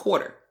fourth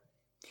quarter.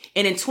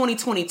 And in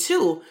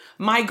 2022,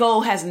 my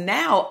goal has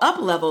now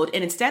up-leveled.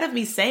 And instead of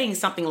me saying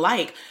something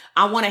like,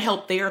 I want to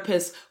help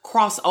therapists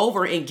cross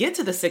over and get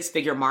to the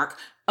 6-figure mark,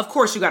 of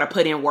course, you got to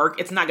put in work.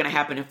 It's not going to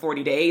happen in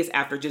 40 days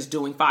after just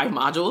doing 5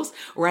 modules,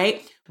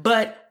 right?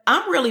 But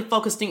I'm really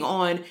focusing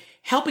on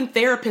helping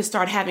therapists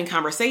start having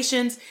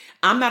conversations.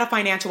 I'm not a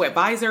financial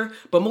advisor,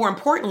 but more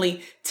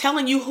importantly,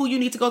 telling you who you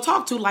need to go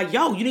talk to. Like,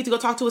 yo, you need to go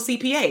talk to a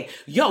CPA.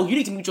 Yo, you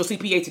need to meet your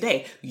CPA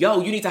today.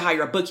 Yo, you need to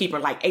hire a bookkeeper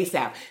like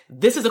ASAP.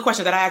 This is a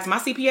question that I asked my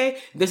CPA.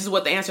 This is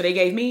what the answer they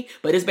gave me,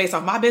 but it's based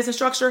off my business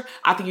structure.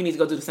 I think you need to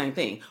go do the same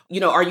thing. You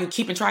know, are you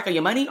keeping track of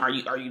your money? Are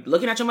you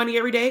looking at your money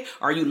every day?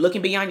 Are you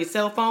looking beyond your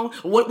cell phone?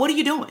 What are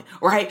you doing?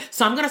 Right?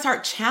 So I'm going to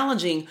start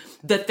challenging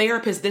the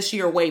therapists this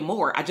year way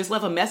more. I just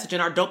left a message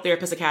in our Dope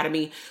Therapist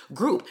Academy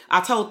group.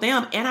 I told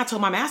them and I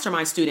told my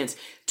mastermind students,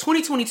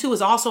 2022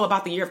 is also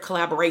about the year of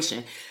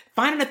collaboration.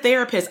 Finding a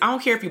therapist, I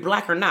don't care if you're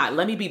Black or not.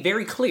 Let me be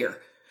very clear.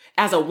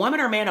 As a woman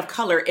or man of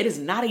color, it is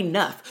not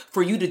enough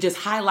for you to just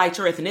highlight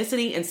your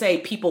ethnicity and say,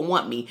 people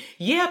want me.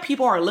 Yeah,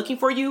 people are looking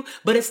for you,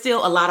 but it's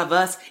still a lot of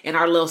us in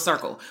our little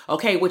circle.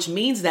 Okay. Which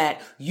means that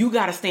you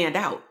got to stand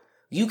out.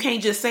 You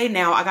can't just say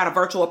now I got a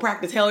virtual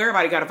practice. Hell,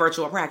 everybody got a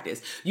virtual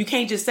practice. You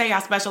can't just say I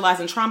specialize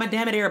in trauma.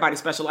 Damn it, everybody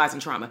specializes in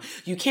trauma.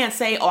 You can't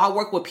say, oh, I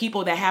work with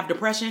people that have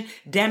depression.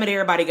 Damn it,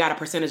 everybody got a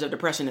percentage of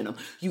depression in them.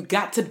 You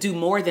got to do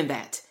more than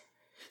that.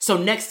 So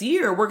next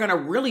year, we're going to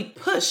really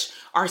push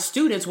our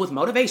students with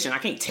motivation. I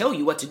can't tell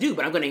you what to do,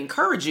 but I'm going to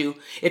encourage you,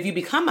 if you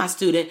become my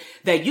student,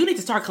 that you need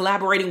to start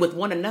collaborating with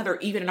one another,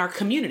 even in our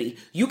community.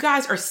 You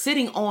guys are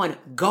sitting on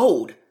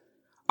gold.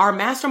 Our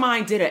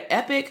mastermind did an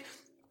epic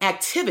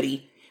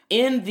activity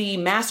in the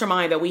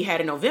mastermind that we had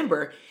in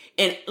November.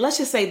 And let's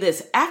just say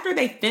this, after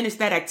they finished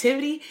that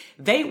activity,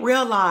 they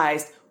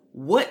realized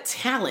what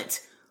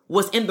talent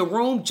was in the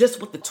room just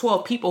with the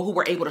 12 people who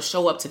were able to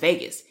show up to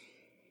Vegas.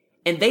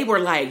 And they were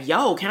like,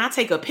 yo, can I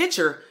take a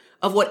picture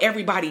of what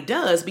everybody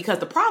does? Because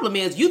the problem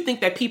is you think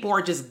that people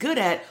are just good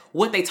at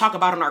what they talk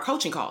about on our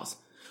coaching calls.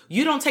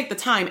 You don't take the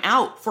time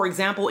out, for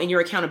example, in your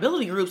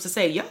accountability groups to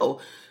say, yo,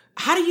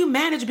 how do you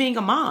manage being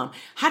a mom?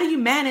 How do you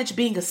manage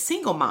being a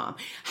single mom?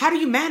 How do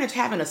you manage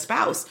having a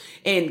spouse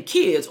and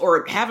kids,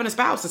 or having a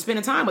spouse and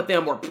spending time with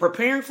them, or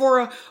preparing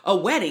for a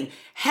wedding?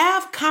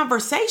 Have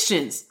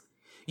conversations.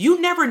 You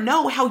never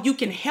know how you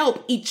can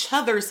help each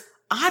other's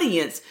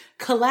audience.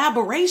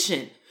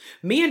 Collaboration.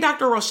 Me and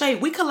Dr. Roche,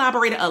 we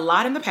collaborated a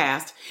lot in the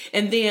past.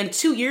 And then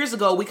 2 years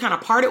ago, we kind of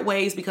parted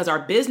ways because our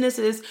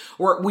businesses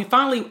we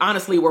finally,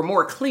 honestly, were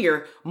more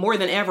clear more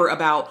than ever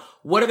about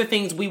what are the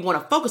things we want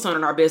to focus on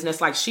in our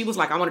business. Like she was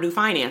like, I want to do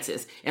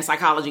finances and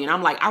psychology. And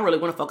I'm like, I really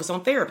want to focus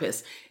on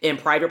therapists and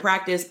private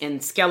practice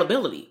and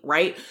scalability,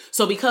 right?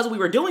 So because we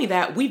were doing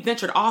that, we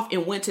ventured off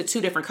and went to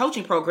 2 different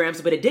coaching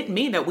programs, but it didn't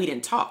mean that we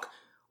didn't talk.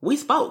 We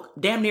spoke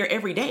damn near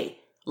every day.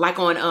 Like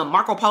on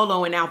Marco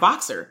Polo and now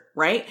Voxer,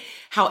 right?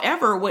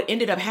 However, what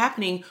ended up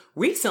happening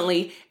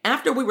recently,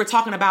 after we were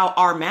talking about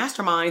our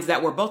masterminds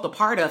that we're both a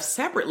part of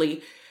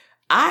separately,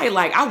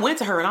 I went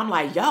to her and I'm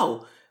like,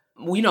 yo,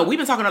 we've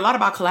been talking a lot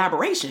about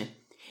collaboration,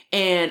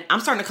 and I'm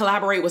starting to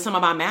collaborate with some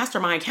of my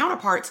mastermind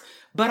counterparts.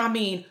 But I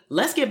mean,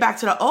 let's get back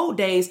to the old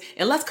days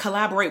and let's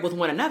collaborate with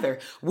one another.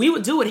 We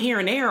would do it here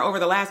and there over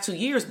the last 2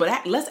 years,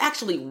 but let's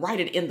actually write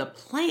it in the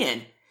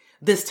plan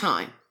this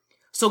time.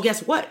 So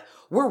guess what?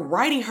 We're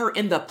writing her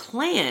in the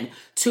plan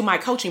to my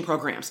coaching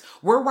programs.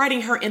 We're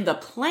writing her in the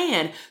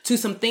plan to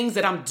some things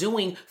that I'm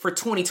doing for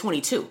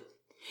 2022.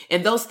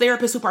 And those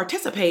therapists who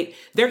participate,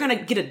 they're going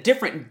to get a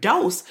different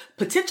dose,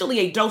 potentially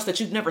a dose that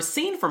you've never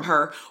seen from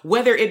her,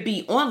 whether it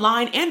be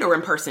online and or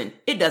in person.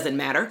 It doesn't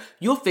matter.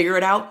 You'll figure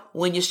it out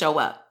when you show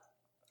up.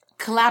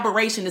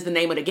 Collaboration is the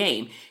name of the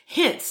game.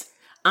 Hence,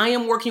 I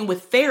am working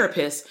with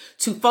therapists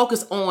to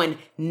focus on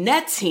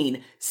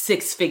netting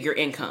 6-figure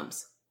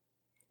incomes.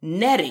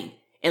 Netting.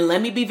 And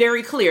let me be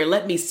very clear.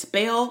 Let me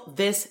spell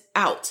this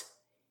out.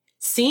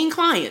 Seeing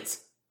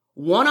clients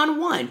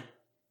one-on-one,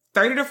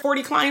 30 to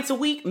 40 clients a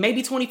week,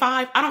 maybe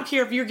 25. I don't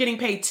care if you're getting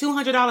paid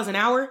 $200 an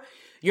hour.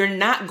 You're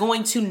not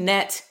going to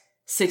net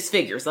 6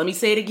 figures. Let me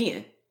say it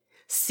again.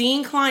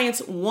 Seeing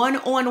clients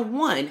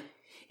one-on-one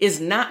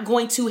is not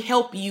going to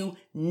help you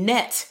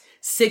net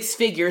 6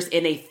 figures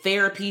in a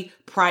therapy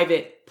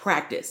private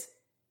practice.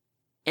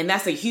 And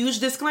that's a huge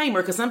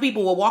disclaimer, because some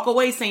people will walk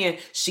away saying,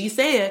 she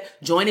said,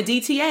 join a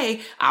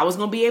DTA, I was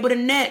going to be able to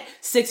net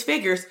 6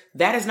 figures.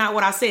 That is not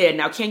what I said.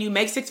 Now, can you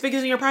make 6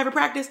 figures in your private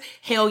practice?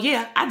 Hell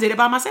yeah, I did it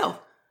by myself.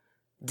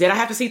 Did I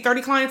have to see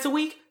 30 clients a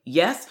week?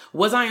 Yes.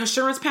 Was I on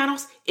insurance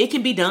panels? It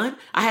can be done.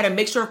 I had a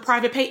mixture of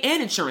private pay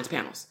and insurance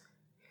panels.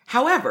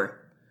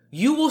 However,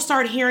 you will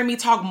start hearing me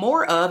talk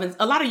more of, and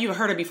a lot of you have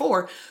heard it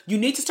before, you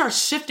need to start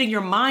shifting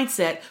your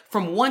mindset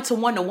from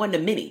one-to-one to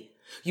one-to-many.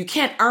 You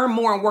can't earn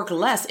more and work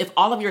less if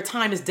all of your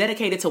time is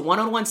dedicated to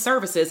one-on-one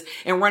services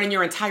and running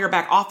your entire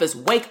back office.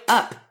 Wake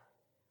up.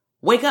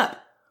 Wake up.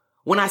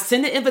 When I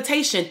send an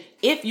invitation,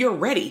 if you're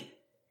ready,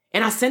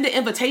 and I send an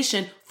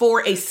invitation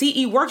for a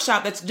CE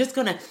workshop that's just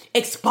going to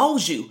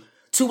expose you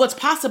to what's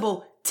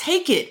possible,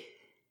 take it.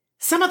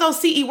 Some of those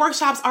CE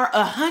workshops are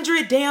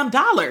 $100 damn.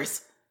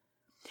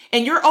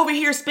 And you're over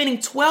here spending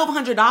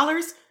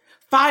 $1,200,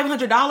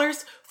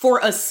 $500 for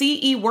a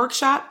CE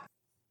workshop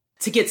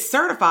to get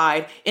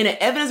certified in an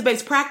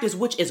evidence-based practice,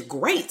 which is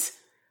great,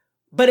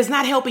 but it's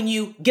not helping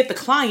you get the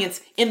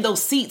clients in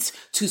those seats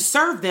to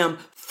serve them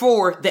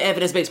for the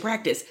evidence-based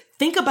practice.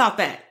 Think about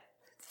that.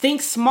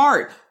 Think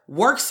smart.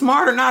 Work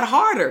smarter, not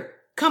harder.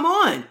 Come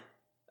on.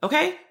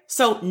 Okay?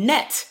 So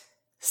net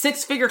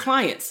 6-figure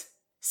clients,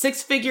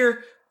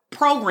 6-figure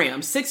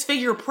programs,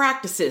 6-figure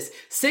practices,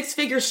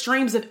 6-figure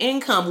streams of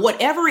income,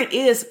 whatever it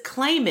is,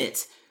 claim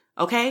it.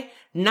 Okay?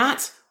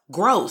 Not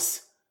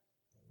gross.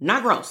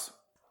 Not gross.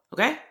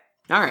 Okay?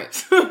 All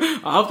right.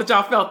 I hope that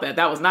y'all felt that.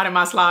 That was not in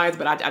my slides,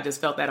 but I just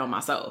felt that on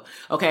my soul.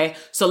 Okay.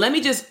 So let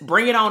me just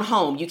bring it on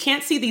home. You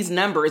can't see these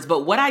numbers,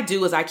 but what I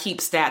do is I keep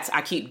stats.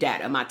 I keep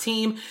data. My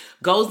team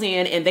goes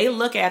in and they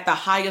look at the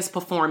highest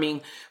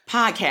performing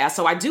podcasts.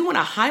 So I do want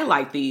to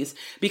highlight these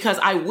because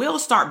I will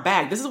start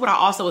back. This is what I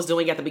also was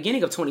doing at the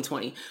beginning of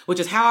 2020, which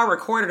is how I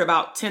recorded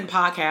about 10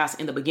 podcasts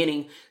in the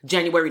beginning,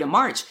 January to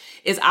March,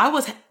 is I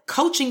was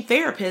coaching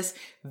therapists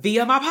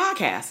via my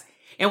podcast.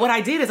 And what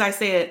I did is I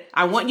said,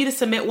 I want you to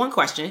submit one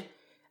question.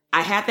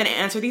 I had them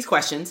answer these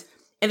questions.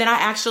 And then I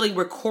actually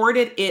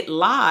recorded it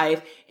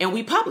live and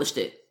we published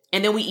it.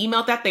 And then we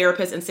emailed that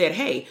therapist and said,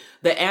 hey,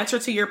 the answer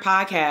to your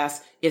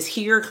podcast is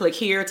here. Click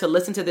here to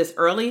listen to this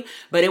early,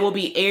 but it will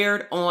be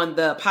aired on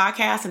the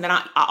podcast. And then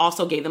I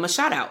also gave them a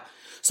shout out.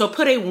 So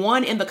put a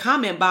 1 in the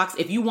comment box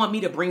if you want me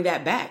to bring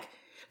that back,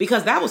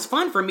 because that was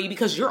fun for me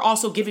because you're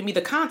also giving me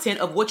the content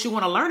of what you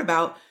want to learn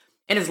about.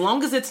 And as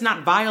long as it's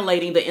not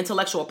violating the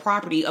intellectual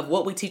property of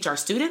what we teach our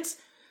students,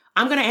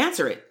 I'm going to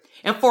answer it.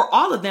 And for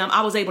all of them,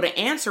 I was able to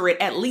answer it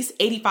at least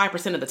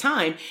 85% of the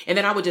time. And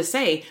then I would just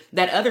say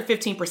that other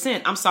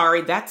 15%, I'm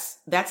sorry, that's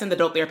in the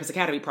Dope Therapist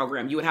Academy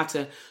program. You would have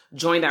to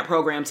join that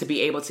program to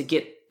be able to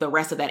get the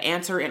rest of that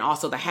answer and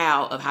also the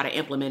how of how to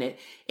implement it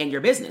in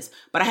your business.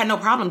 But I had no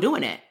problem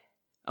doing that.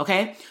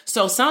 Okay.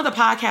 So some of the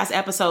podcast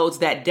episodes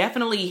that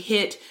definitely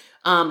hit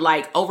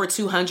like over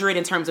 200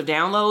 in terms of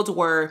downloads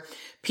were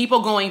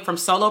people going from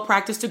solo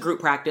practice to group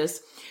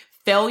practice,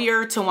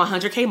 failure to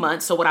 100K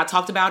months. So what I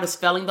talked about is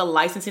failing the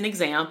licensing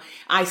exam.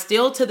 I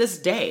still to this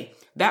day,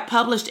 that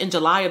published in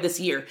July of this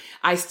year,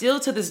 I still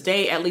to this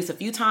day, at least a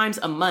few times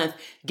a month,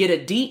 get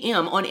a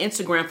DM on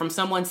Instagram from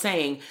someone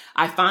saying,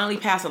 I finally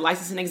passed a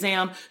licensing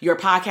exam. Your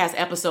podcast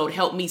episode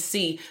helped me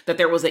see that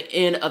there was an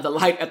end of the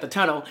light at the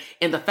tunnel.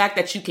 And the fact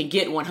that you can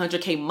get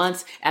 100K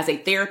months as a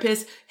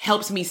therapist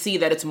helps me see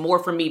that it's more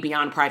for me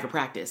beyond private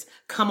practice.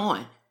 Come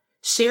on.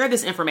 Share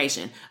this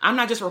information. I'm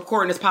not just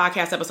recording this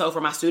podcast episode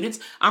for my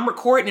students. I'm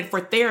recording it for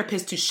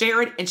therapists to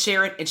share it and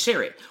share it and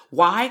share it.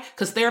 Why?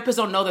 Because therapists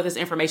don't know that this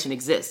information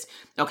exists.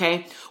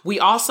 Okay. We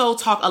also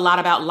talk a lot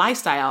about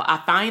lifestyle. I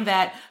find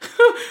that,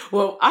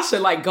 well, I should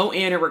like go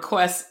in and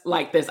request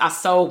like this. I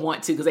so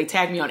want to because they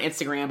tag me on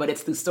Instagram, but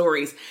it's through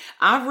stories.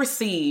 I've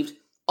received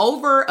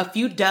over a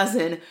few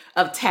dozen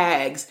of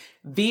tags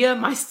via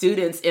my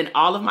students in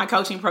all of my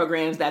coaching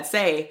programs that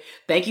say,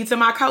 thank you to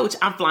my coach.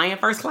 I'm flying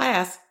first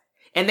class.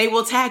 And they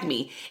will tag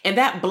me. And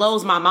that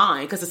blows my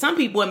mind because to some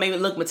people, it may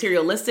look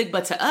materialistic,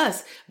 but to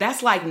us,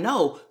 that's like,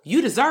 no,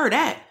 you deserve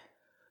that.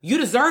 You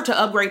deserve to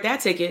upgrade that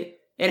ticket.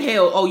 And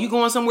hell, oh, you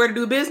going somewhere to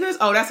do business?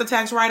 Oh, that's a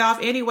tax write-off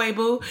anyway,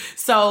 boo.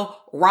 So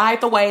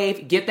ride the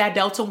wave, get that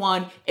Delta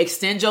One,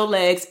 extend your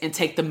legs and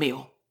take the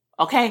meal.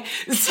 Okay.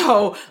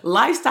 So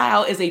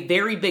lifestyle is a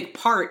very big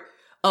part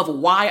of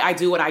why I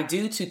do what I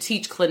do to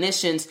teach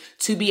clinicians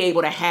to be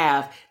able to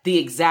have the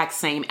exact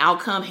same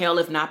outcome, hell,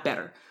 if not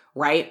better,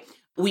 right?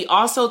 We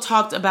also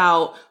talked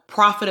about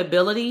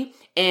profitability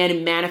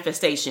and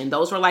manifestation.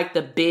 Those were like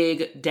the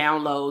big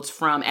downloads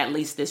from at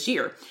least this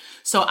year.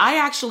 So I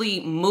actually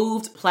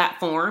moved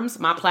platforms.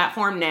 My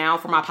platform now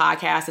for my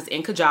podcast is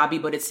in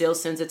Kajabi, but it still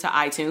sends it to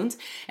iTunes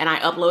and I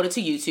upload it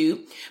to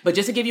YouTube. But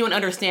just to give you an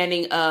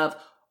understanding of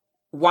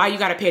why you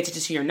got to pay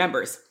attention to your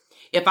numbers.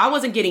 If I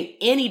wasn't getting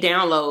any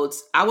downloads,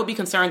 I would be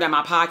concerned that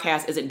my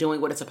podcast isn't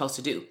doing what it's supposed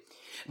to do.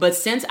 But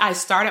since I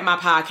started my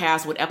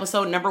podcast with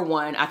episode number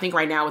 1, I think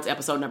right now it's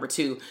episode number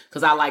 2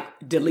 because I like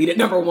deleted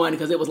number 1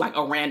 because it was like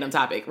a random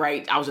topic,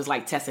 right? I was just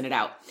like testing it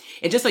out.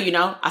 And just so you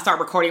know, I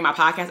start recording my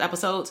podcast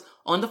episodes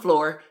on the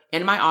floor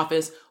in my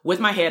office with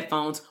my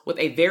headphones with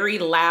a very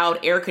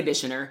loud air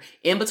conditioner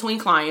in between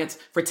clients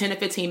for 10 to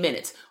 15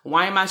 minutes.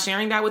 Why am I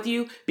sharing that with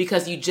you?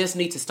 Because you just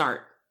need to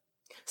start.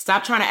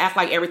 Stop trying to act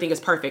like everything is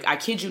perfect. I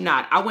kid you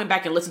not. I went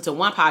back and listened to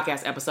one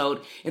podcast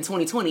episode in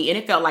 2020 and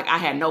it felt like I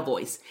had no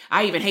voice.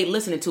 I even hate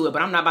listening to it,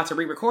 but I'm not about to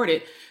re-record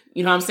it.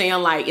 You know what I'm saying?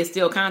 Like it's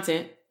still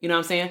content. You know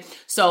what I'm saying?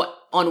 So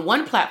on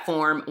one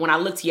platform, when I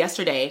looked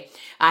yesterday,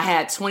 I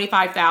had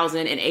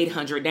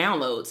 25,800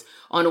 downloads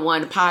on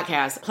one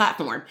podcast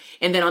platform.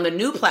 And then on the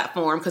new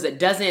platform, because it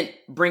doesn't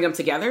bring them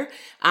together,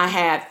 I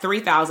had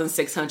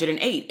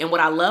 3,608. And what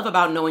I love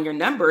about knowing your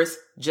numbers,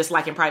 just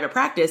like in private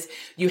practice,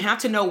 you have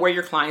to know where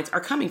your clients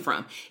are coming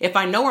from. If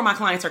I know where my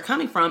clients are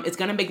coming from, it's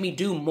going to make me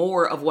do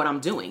more of what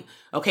I'm doing,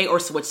 okay, or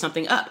switch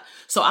something up.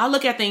 So I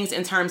look at things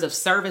in terms of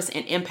service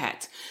and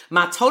impact.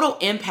 My total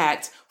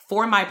impact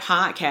for my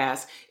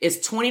podcast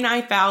is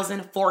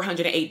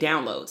 29,408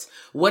 downloads.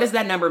 What does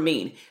that number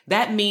mean?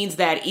 That means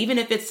that even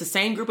if it's the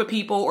same group of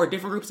people or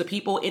different groups of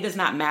people, it does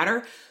not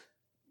matter.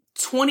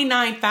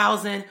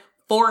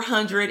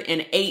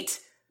 29,408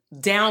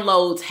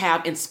 downloads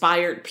have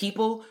inspired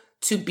people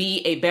to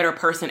be a better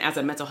person as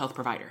a mental health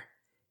provider.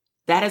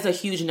 That is a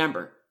huge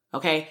number.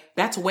 Okay.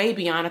 That's way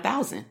beyond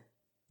 1,000.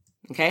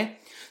 Okay.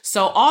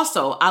 So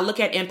also, I look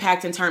at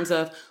impact in terms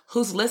of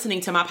who's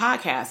listening to my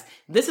podcast.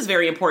 This is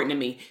very important to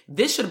me.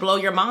 This should blow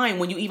your mind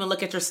when you even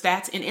look at your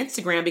stats in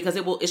Instagram, because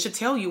it should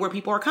tell you where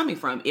people are coming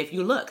from if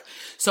you look.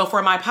 So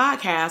for my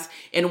podcast,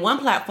 in one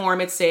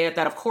platform, it said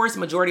that, of course,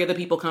 majority of the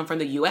people come from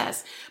the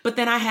US, but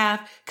then I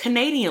have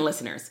Canadian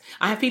listeners.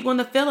 I have people in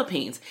the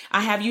Philippines.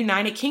 I have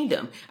United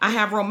Kingdom. I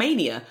have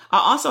Romania. I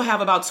also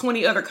have about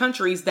 20 other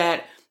countries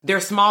that they're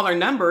smaller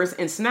numbers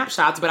and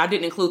snapshots, but I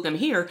didn't include them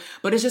here.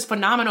 But it's just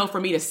phenomenal for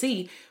me to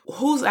see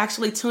who's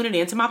actually tuning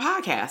into my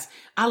podcast.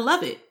 I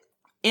love it.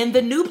 In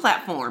the new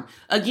platform,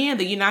 again,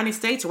 the United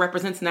States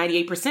represents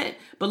 98%.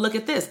 But look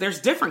at this.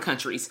 There's different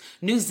countries: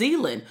 New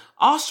Zealand,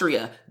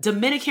 Austria,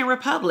 Dominican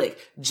Republic,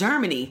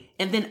 Germany,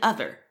 and then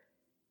other.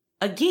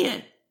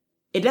 Again,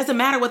 it doesn't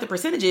matter what the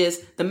percentage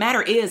is. The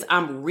matter is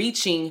I'm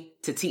reaching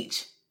to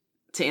teach,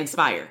 to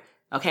inspire.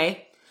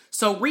 Okay?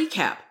 So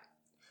recap.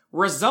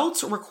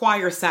 Results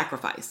require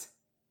sacrifice.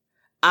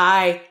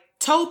 I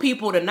told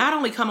people to not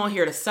only come on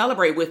here to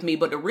celebrate with me,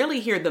 but to really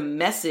hear the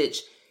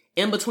message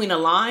in between the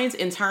lines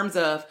in terms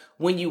of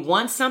when you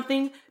want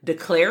something,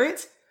 declare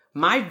it.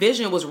 My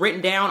vision was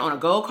written down on a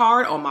gold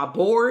card on my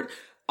board,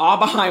 all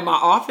behind my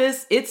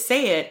office. It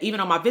said, even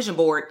on my vision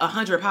board,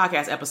 100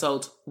 podcast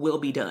episodes will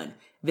be done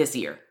this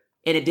year.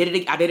 And I did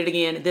it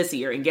again this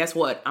year. And guess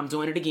what? I'm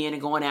doing it again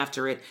and going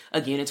after it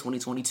again in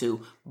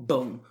 2022.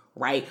 Boom.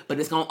 Right? But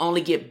it's going to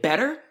only get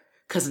better,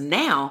 because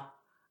now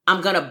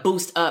I'm going to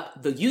boost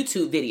up the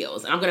YouTube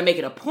videos, and I'm going to make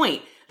it a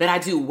point that I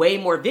do way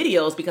more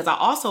videos, because I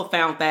also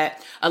found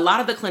that a lot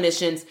of the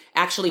clinicians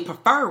actually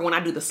prefer when I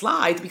do the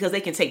slides because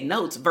they can take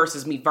notes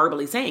versus me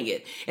verbally saying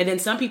it. And then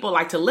some people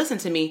like to listen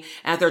to me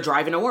as they're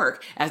driving to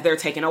work, as they're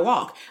taking a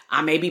walk.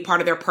 I may be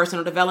part of their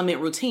personal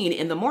development routine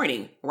in the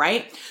morning,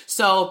 right?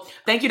 So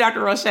thank you, Dr.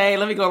 Roche.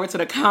 Let me go over to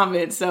the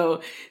comments.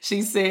 So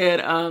she said,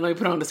 let me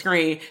put it on the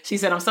screen. She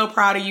said, "I'm so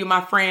proud of you,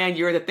 my friend.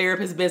 You're the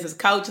therapist business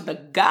coach, the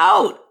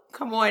GOAT."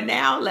 Come on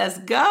now, let's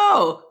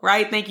go,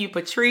 right? Thank you,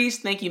 Patrice.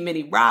 Thank you,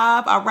 Minnie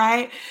Rob. All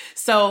right.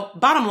 So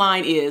bottom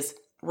line is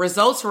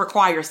results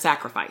require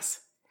sacrifice.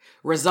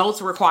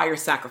 Results require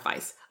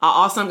sacrifice.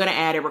 I'm going to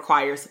add it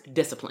requires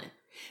discipline.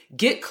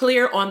 Get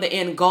clear on the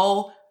end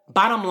goal.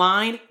 Bottom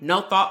line,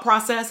 no thought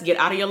process. Get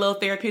out of your little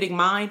therapeutic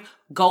mind.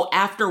 Go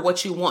after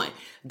what you want.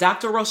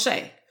 Dr.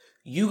 Roche,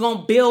 you going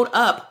to build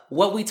up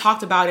what we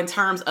talked about in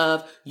terms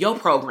of your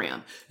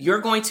program. You're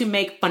going to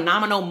make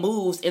phenomenal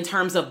moves in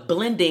terms of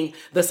blending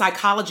the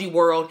psychology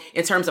world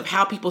in terms of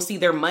how people see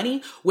their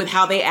money with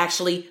how they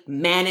actually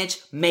manage,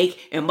 make,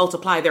 and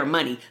multiply their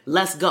money.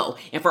 Let's go.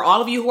 And for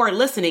all of you who are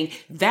listening,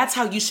 that's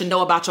how you should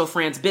know about your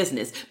friend's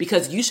business,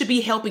 because you should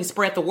be helping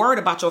spread the word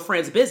about your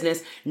friend's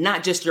business,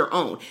 not just your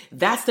own.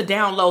 That's the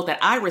download that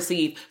I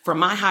receive from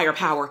my higher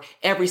power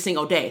every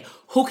single day.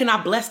 Who can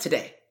I bless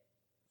today?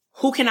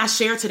 Who can I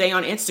share today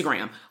on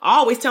Instagram? I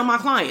always tell my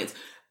clients,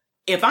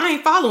 if I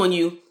ain't following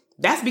you,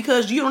 that's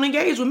because you don't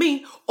engage with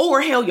me.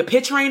 Or hell, your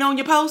picture ain't on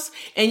your post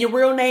and your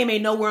real name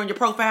ain't nowhere on your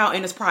profile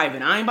and it's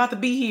private. I ain't about to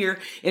be here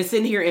and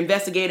sitting here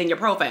investigating your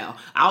profile.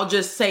 I'll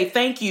just say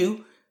thank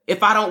you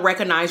if I don't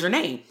recognize your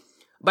name.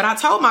 But I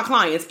told my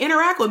clients,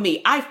 interact with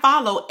me. I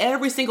follow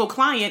every single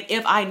client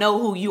if I know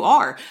who you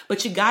are.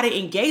 But you got to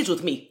engage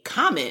with me.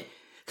 Comment.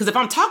 Because if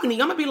I'm talking to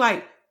you, I'm going to be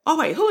like, oh,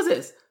 wait, who is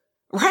this?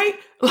 Right?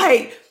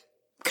 Like,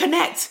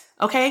 connect,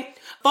 okay?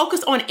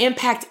 Focus on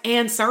impact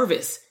and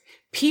service.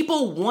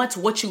 People want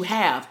what you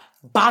have.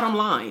 Bottom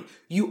line,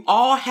 you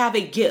all have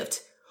a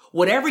gift.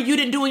 Whatever you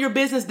didn't do in your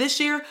business this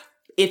year,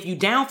 if you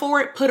down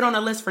for it, put it on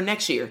a list for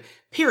next year.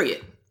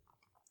 Period.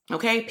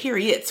 Okay?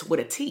 Periods with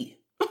a T.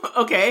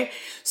 Okay?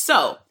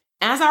 So,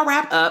 as I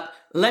wrap up,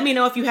 let me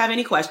know if you have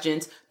any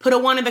questions. Put a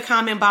 1 in the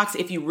comment box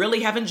if you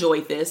really have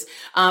enjoyed this.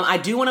 I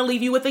do want to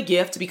leave you with a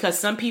gift, because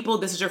some people,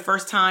 this is your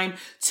first time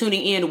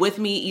tuning in with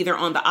me, either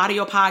on the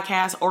audio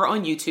podcast or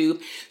on YouTube.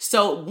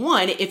 So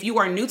 1, if you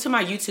are new to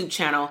my YouTube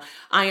channel,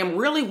 I am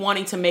really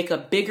wanting to make a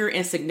bigger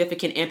and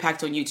significant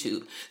impact on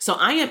YouTube. So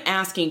I am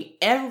asking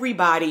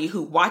everybody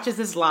who watches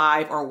this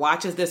live or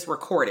watches this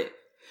recorded,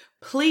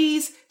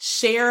 please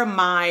share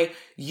my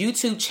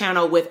YouTube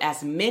channel with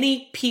as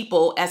many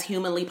people as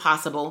humanly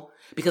possible.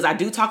 Because I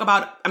do talk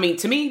about,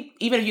 to me,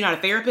 even if you're not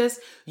a therapist,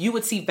 you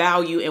would see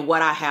value in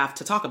what I have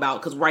to talk about.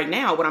 Because right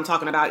now, what I'm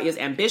talking about is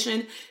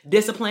ambition,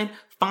 discipline,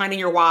 finding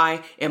your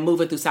why, and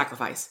moving through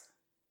sacrifice.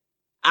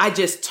 I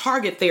just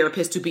target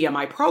therapists to be in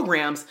my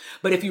programs.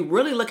 But if you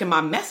really look at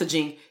my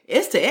messaging,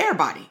 it's to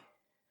everybody.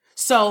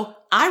 So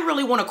I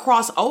really want to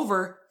cross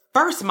over.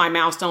 First, my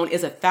milestone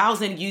is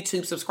 1,000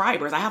 YouTube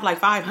subscribers. I have like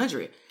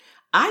 500.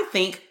 I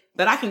think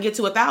that I can get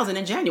to 1,000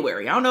 in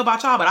January. I don't know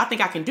about y'all, but I think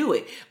I can do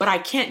it. But I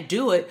can't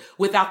do it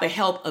without the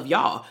help of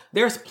y'all.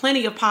 There's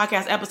plenty of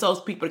podcast episodes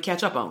for people to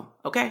catch up on,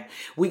 okay?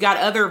 We got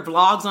other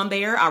vlogs on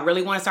there. I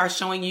really want to start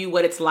showing you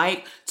what it's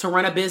like to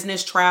run a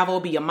business, travel,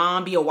 be a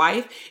mom, be a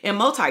wife, and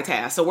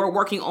multitask. So we're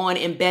working on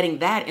embedding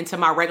that into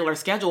my regular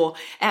schedule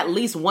at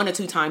least 1 to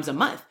 2 times a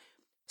month.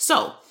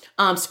 So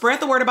Spread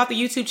the word about the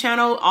YouTube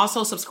channel.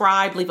 Also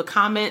subscribe, leave a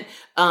comment.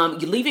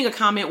 Leaving a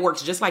comment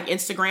works just like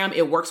Instagram.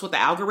 It works with the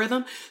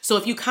algorithm. So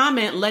if you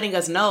comment letting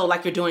us know,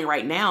 like you're doing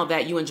right now,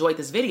 that you enjoyed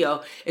this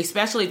video,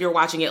 especially if you're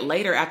watching it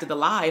later after the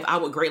live, I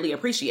would greatly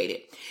appreciate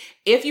it.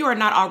 If you are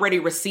not already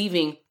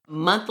receiving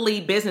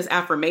monthly business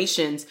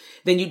affirmations,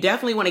 then you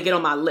definitely want to get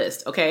on my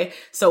list. Okay.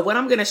 So what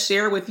I'm going to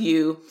share with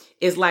you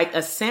is like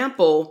a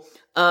sample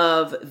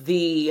of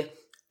the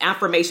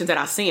affirmations that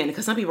I send,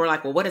 because some people are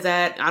like, well, what is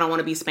that? I don't want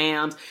to be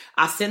spammed.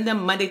 I send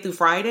them Monday through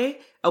Friday.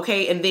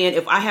 Okay. And then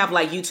if I have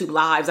like YouTube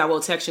lives, I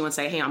will text you and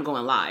say, hey, I'm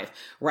going live.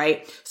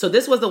 Right. So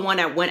this was the one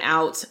that went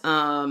out.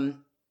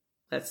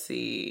 Let's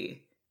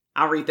see.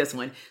 I'll read this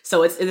one.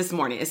 So it's this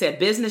morning. It said,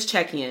 business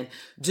check-in.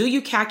 Do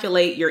you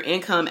calculate your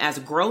income as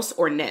gross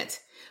or net?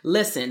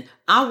 Listen,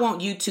 I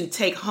want you to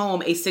take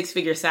home a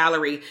 6-figure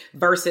salary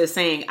versus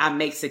saying I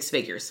make 6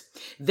 figures.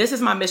 This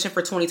is my mission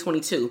for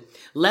 2022.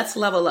 Let's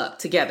level up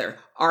together.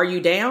 Are you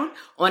down?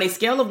 On a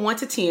scale of 1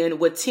 to 10,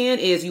 with 10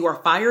 is you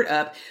are fired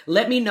up.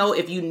 Let me know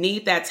if you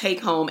need that take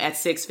home at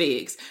 6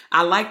 figs.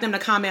 I like them to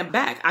comment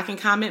back. I can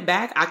comment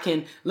back. I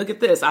can look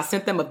at this. I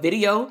sent them a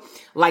video,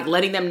 like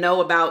letting them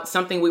know about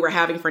something we were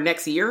having for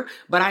next year,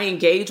 but I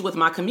engage with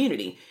my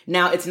community.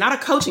 Now, it's not a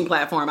coaching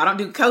platform. I don't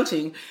do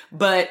coaching,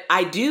 but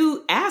I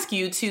do ask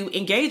you to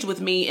engage with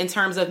me in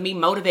terms of me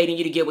motivating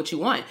you to get what you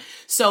want.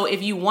 So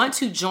if you want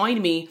to join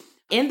me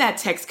in that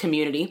text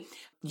community,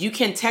 you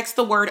can text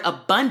the word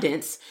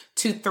abundance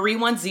to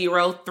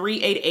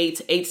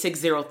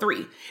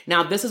 310-388-8603.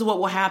 Now, this is what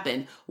will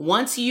happen.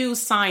 Once you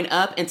sign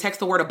up and text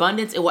the word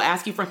abundance, it will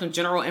ask you for some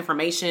general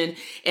information,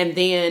 and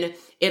then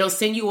it'll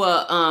send you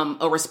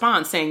a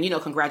response saying,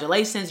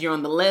 congratulations, you're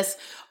on the list.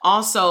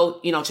 Also,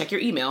 check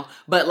your email,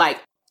 but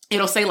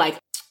it'll say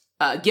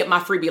get my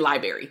freebie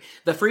library.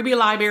 The freebie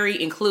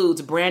library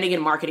includes branding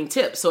and marketing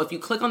tips. So if you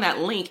click on that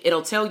link,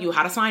 it'll tell you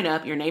how to sign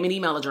up, your name and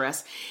email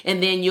address,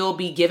 and then you'll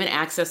be given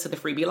access to the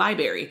freebie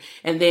library.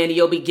 And then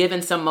you'll be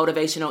given some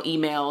motivational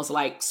emails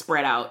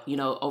spread out,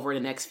 over the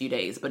next few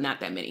days, but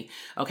not that many.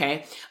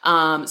 Okay.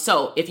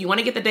 So if you want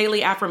to get the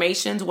daily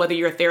affirmations, whether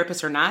you're a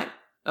therapist or not,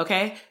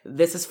 okay,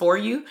 this is for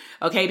you.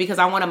 Okay. Because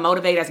I want to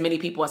motivate as many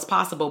people as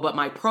possible, but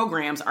my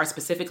programs are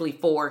specifically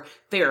for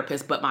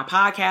therapists, but my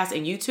podcast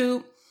and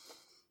YouTube,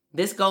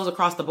 this goes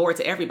across the board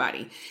to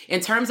everybody. In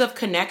terms of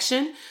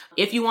connection,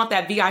 if you want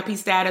that VIP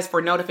status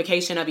for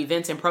notification of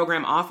events and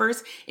program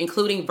offers,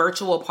 including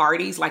virtual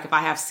parties, like if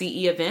I have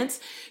CE events,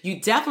 you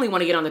definitely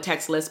want to get on the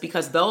text list,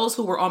 because those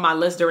who were on my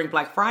list during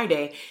Black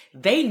Friday,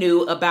 they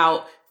knew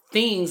about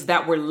things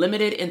that were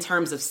limited in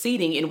terms of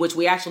seating, in which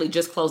we actually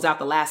just closed out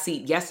the last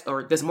seat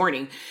this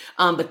morning.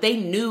 But they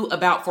knew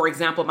about, for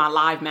example, my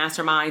live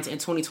masterminds in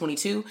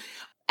 2022,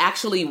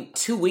 actually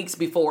 2 weeks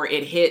before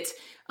it hit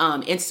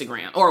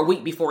Instagram, or a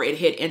week before it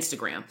hit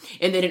Instagram.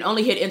 And then it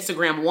only hit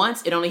Instagram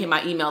once. It only hit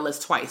my email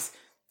list twice.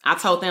 I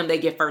told them they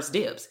get first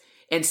dibs.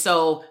 And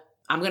so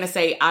I'm going to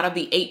say out of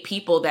the 8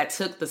 people that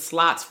took the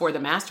slots for the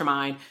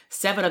mastermind,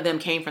 7 of them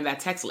came from that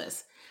text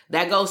list.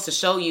 That goes to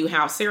show you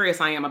how serious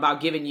I am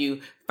about giving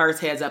you first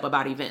heads up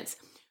about events.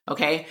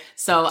 Okay.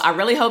 So I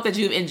really hope that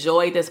you've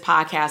enjoyed this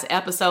podcast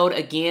episode.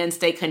 Again,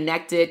 stay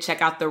connected.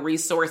 Check out the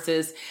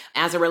resources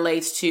as it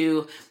relates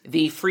to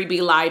the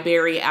freebie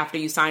library after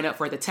you sign up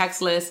for the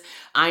text list.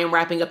 I am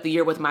wrapping up the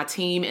year with my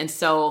team. And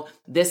so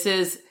this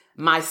is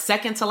my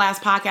second to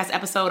last podcast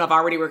episode. I've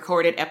already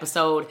recorded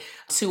episode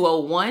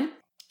 201.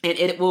 And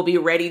it will be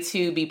ready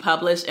to be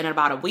published in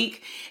about a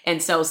week.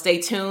 And so stay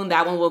tuned.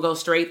 That one will go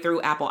straight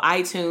through Apple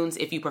iTunes.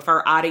 If you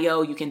prefer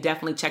audio, you can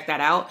definitely check that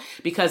out,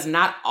 because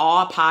not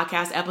all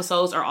podcast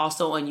episodes are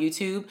also on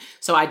YouTube.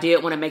 So I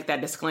did want to make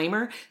that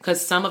disclaimer,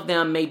 because some of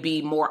them may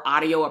be more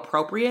audio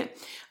appropriate.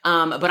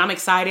 But I'm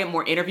excited.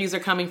 More interviews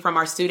are coming from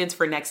our students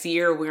for next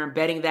year. We're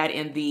embedding that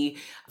in the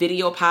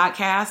video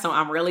podcast. So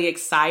I'm really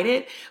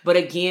excited. But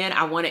again,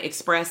 I want to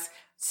express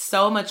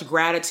so much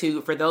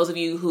gratitude for those of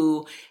you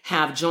who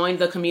have joined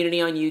the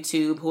community on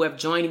YouTube, who have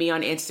joined me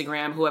on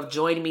Instagram, who have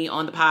joined me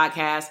on the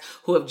podcast,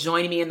 who have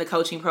joined me in the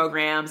coaching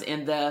programs,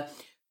 in the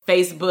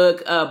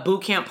Facebook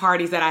boot camp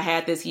parties that I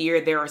had this year.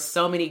 There are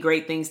so many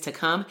great things to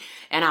come,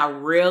 and I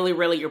really,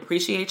 really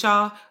appreciate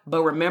y'all.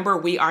 But remember,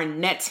 we are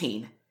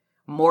netting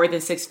more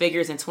than 6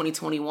 figures in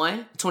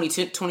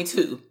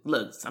 2022.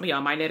 Look, some of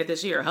y'all might net it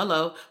this year.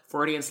 Hello,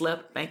 Freudian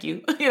slip. Thank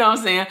you. You know what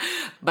I'm saying?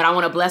 But I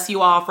want to bless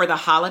you all for the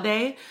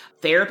holiday.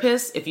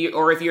 Therapists, if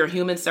you're a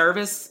human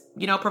service,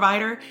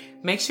 provider,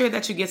 make sure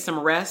that you get some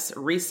rest,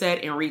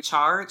 reset, and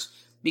recharge,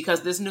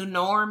 because this new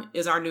norm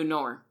is our new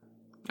norm.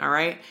 All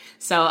right.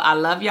 So I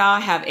love y'all.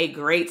 Have a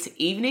great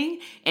evening,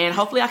 and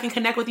hopefully I can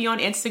connect with you on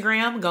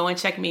Instagram. Go and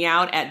check me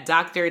out at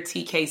Dr.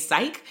 TK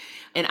Psych,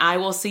 and I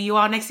will see you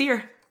all next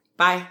year.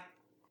 Bye.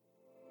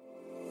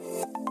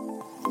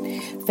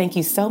 Thank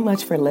you so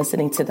much for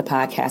listening to the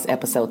podcast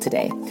episode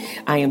today.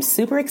 I am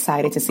super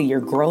excited to see your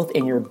growth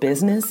in your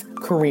business,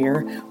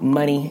 career,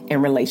 money,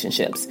 and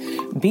relationships.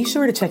 Be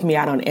sure to check me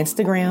out on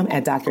Instagram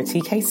at Dr.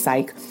 TK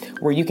Psych,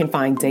 where you can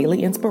find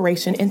daily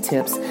inspiration and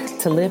tips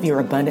to live your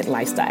abundant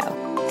lifestyle.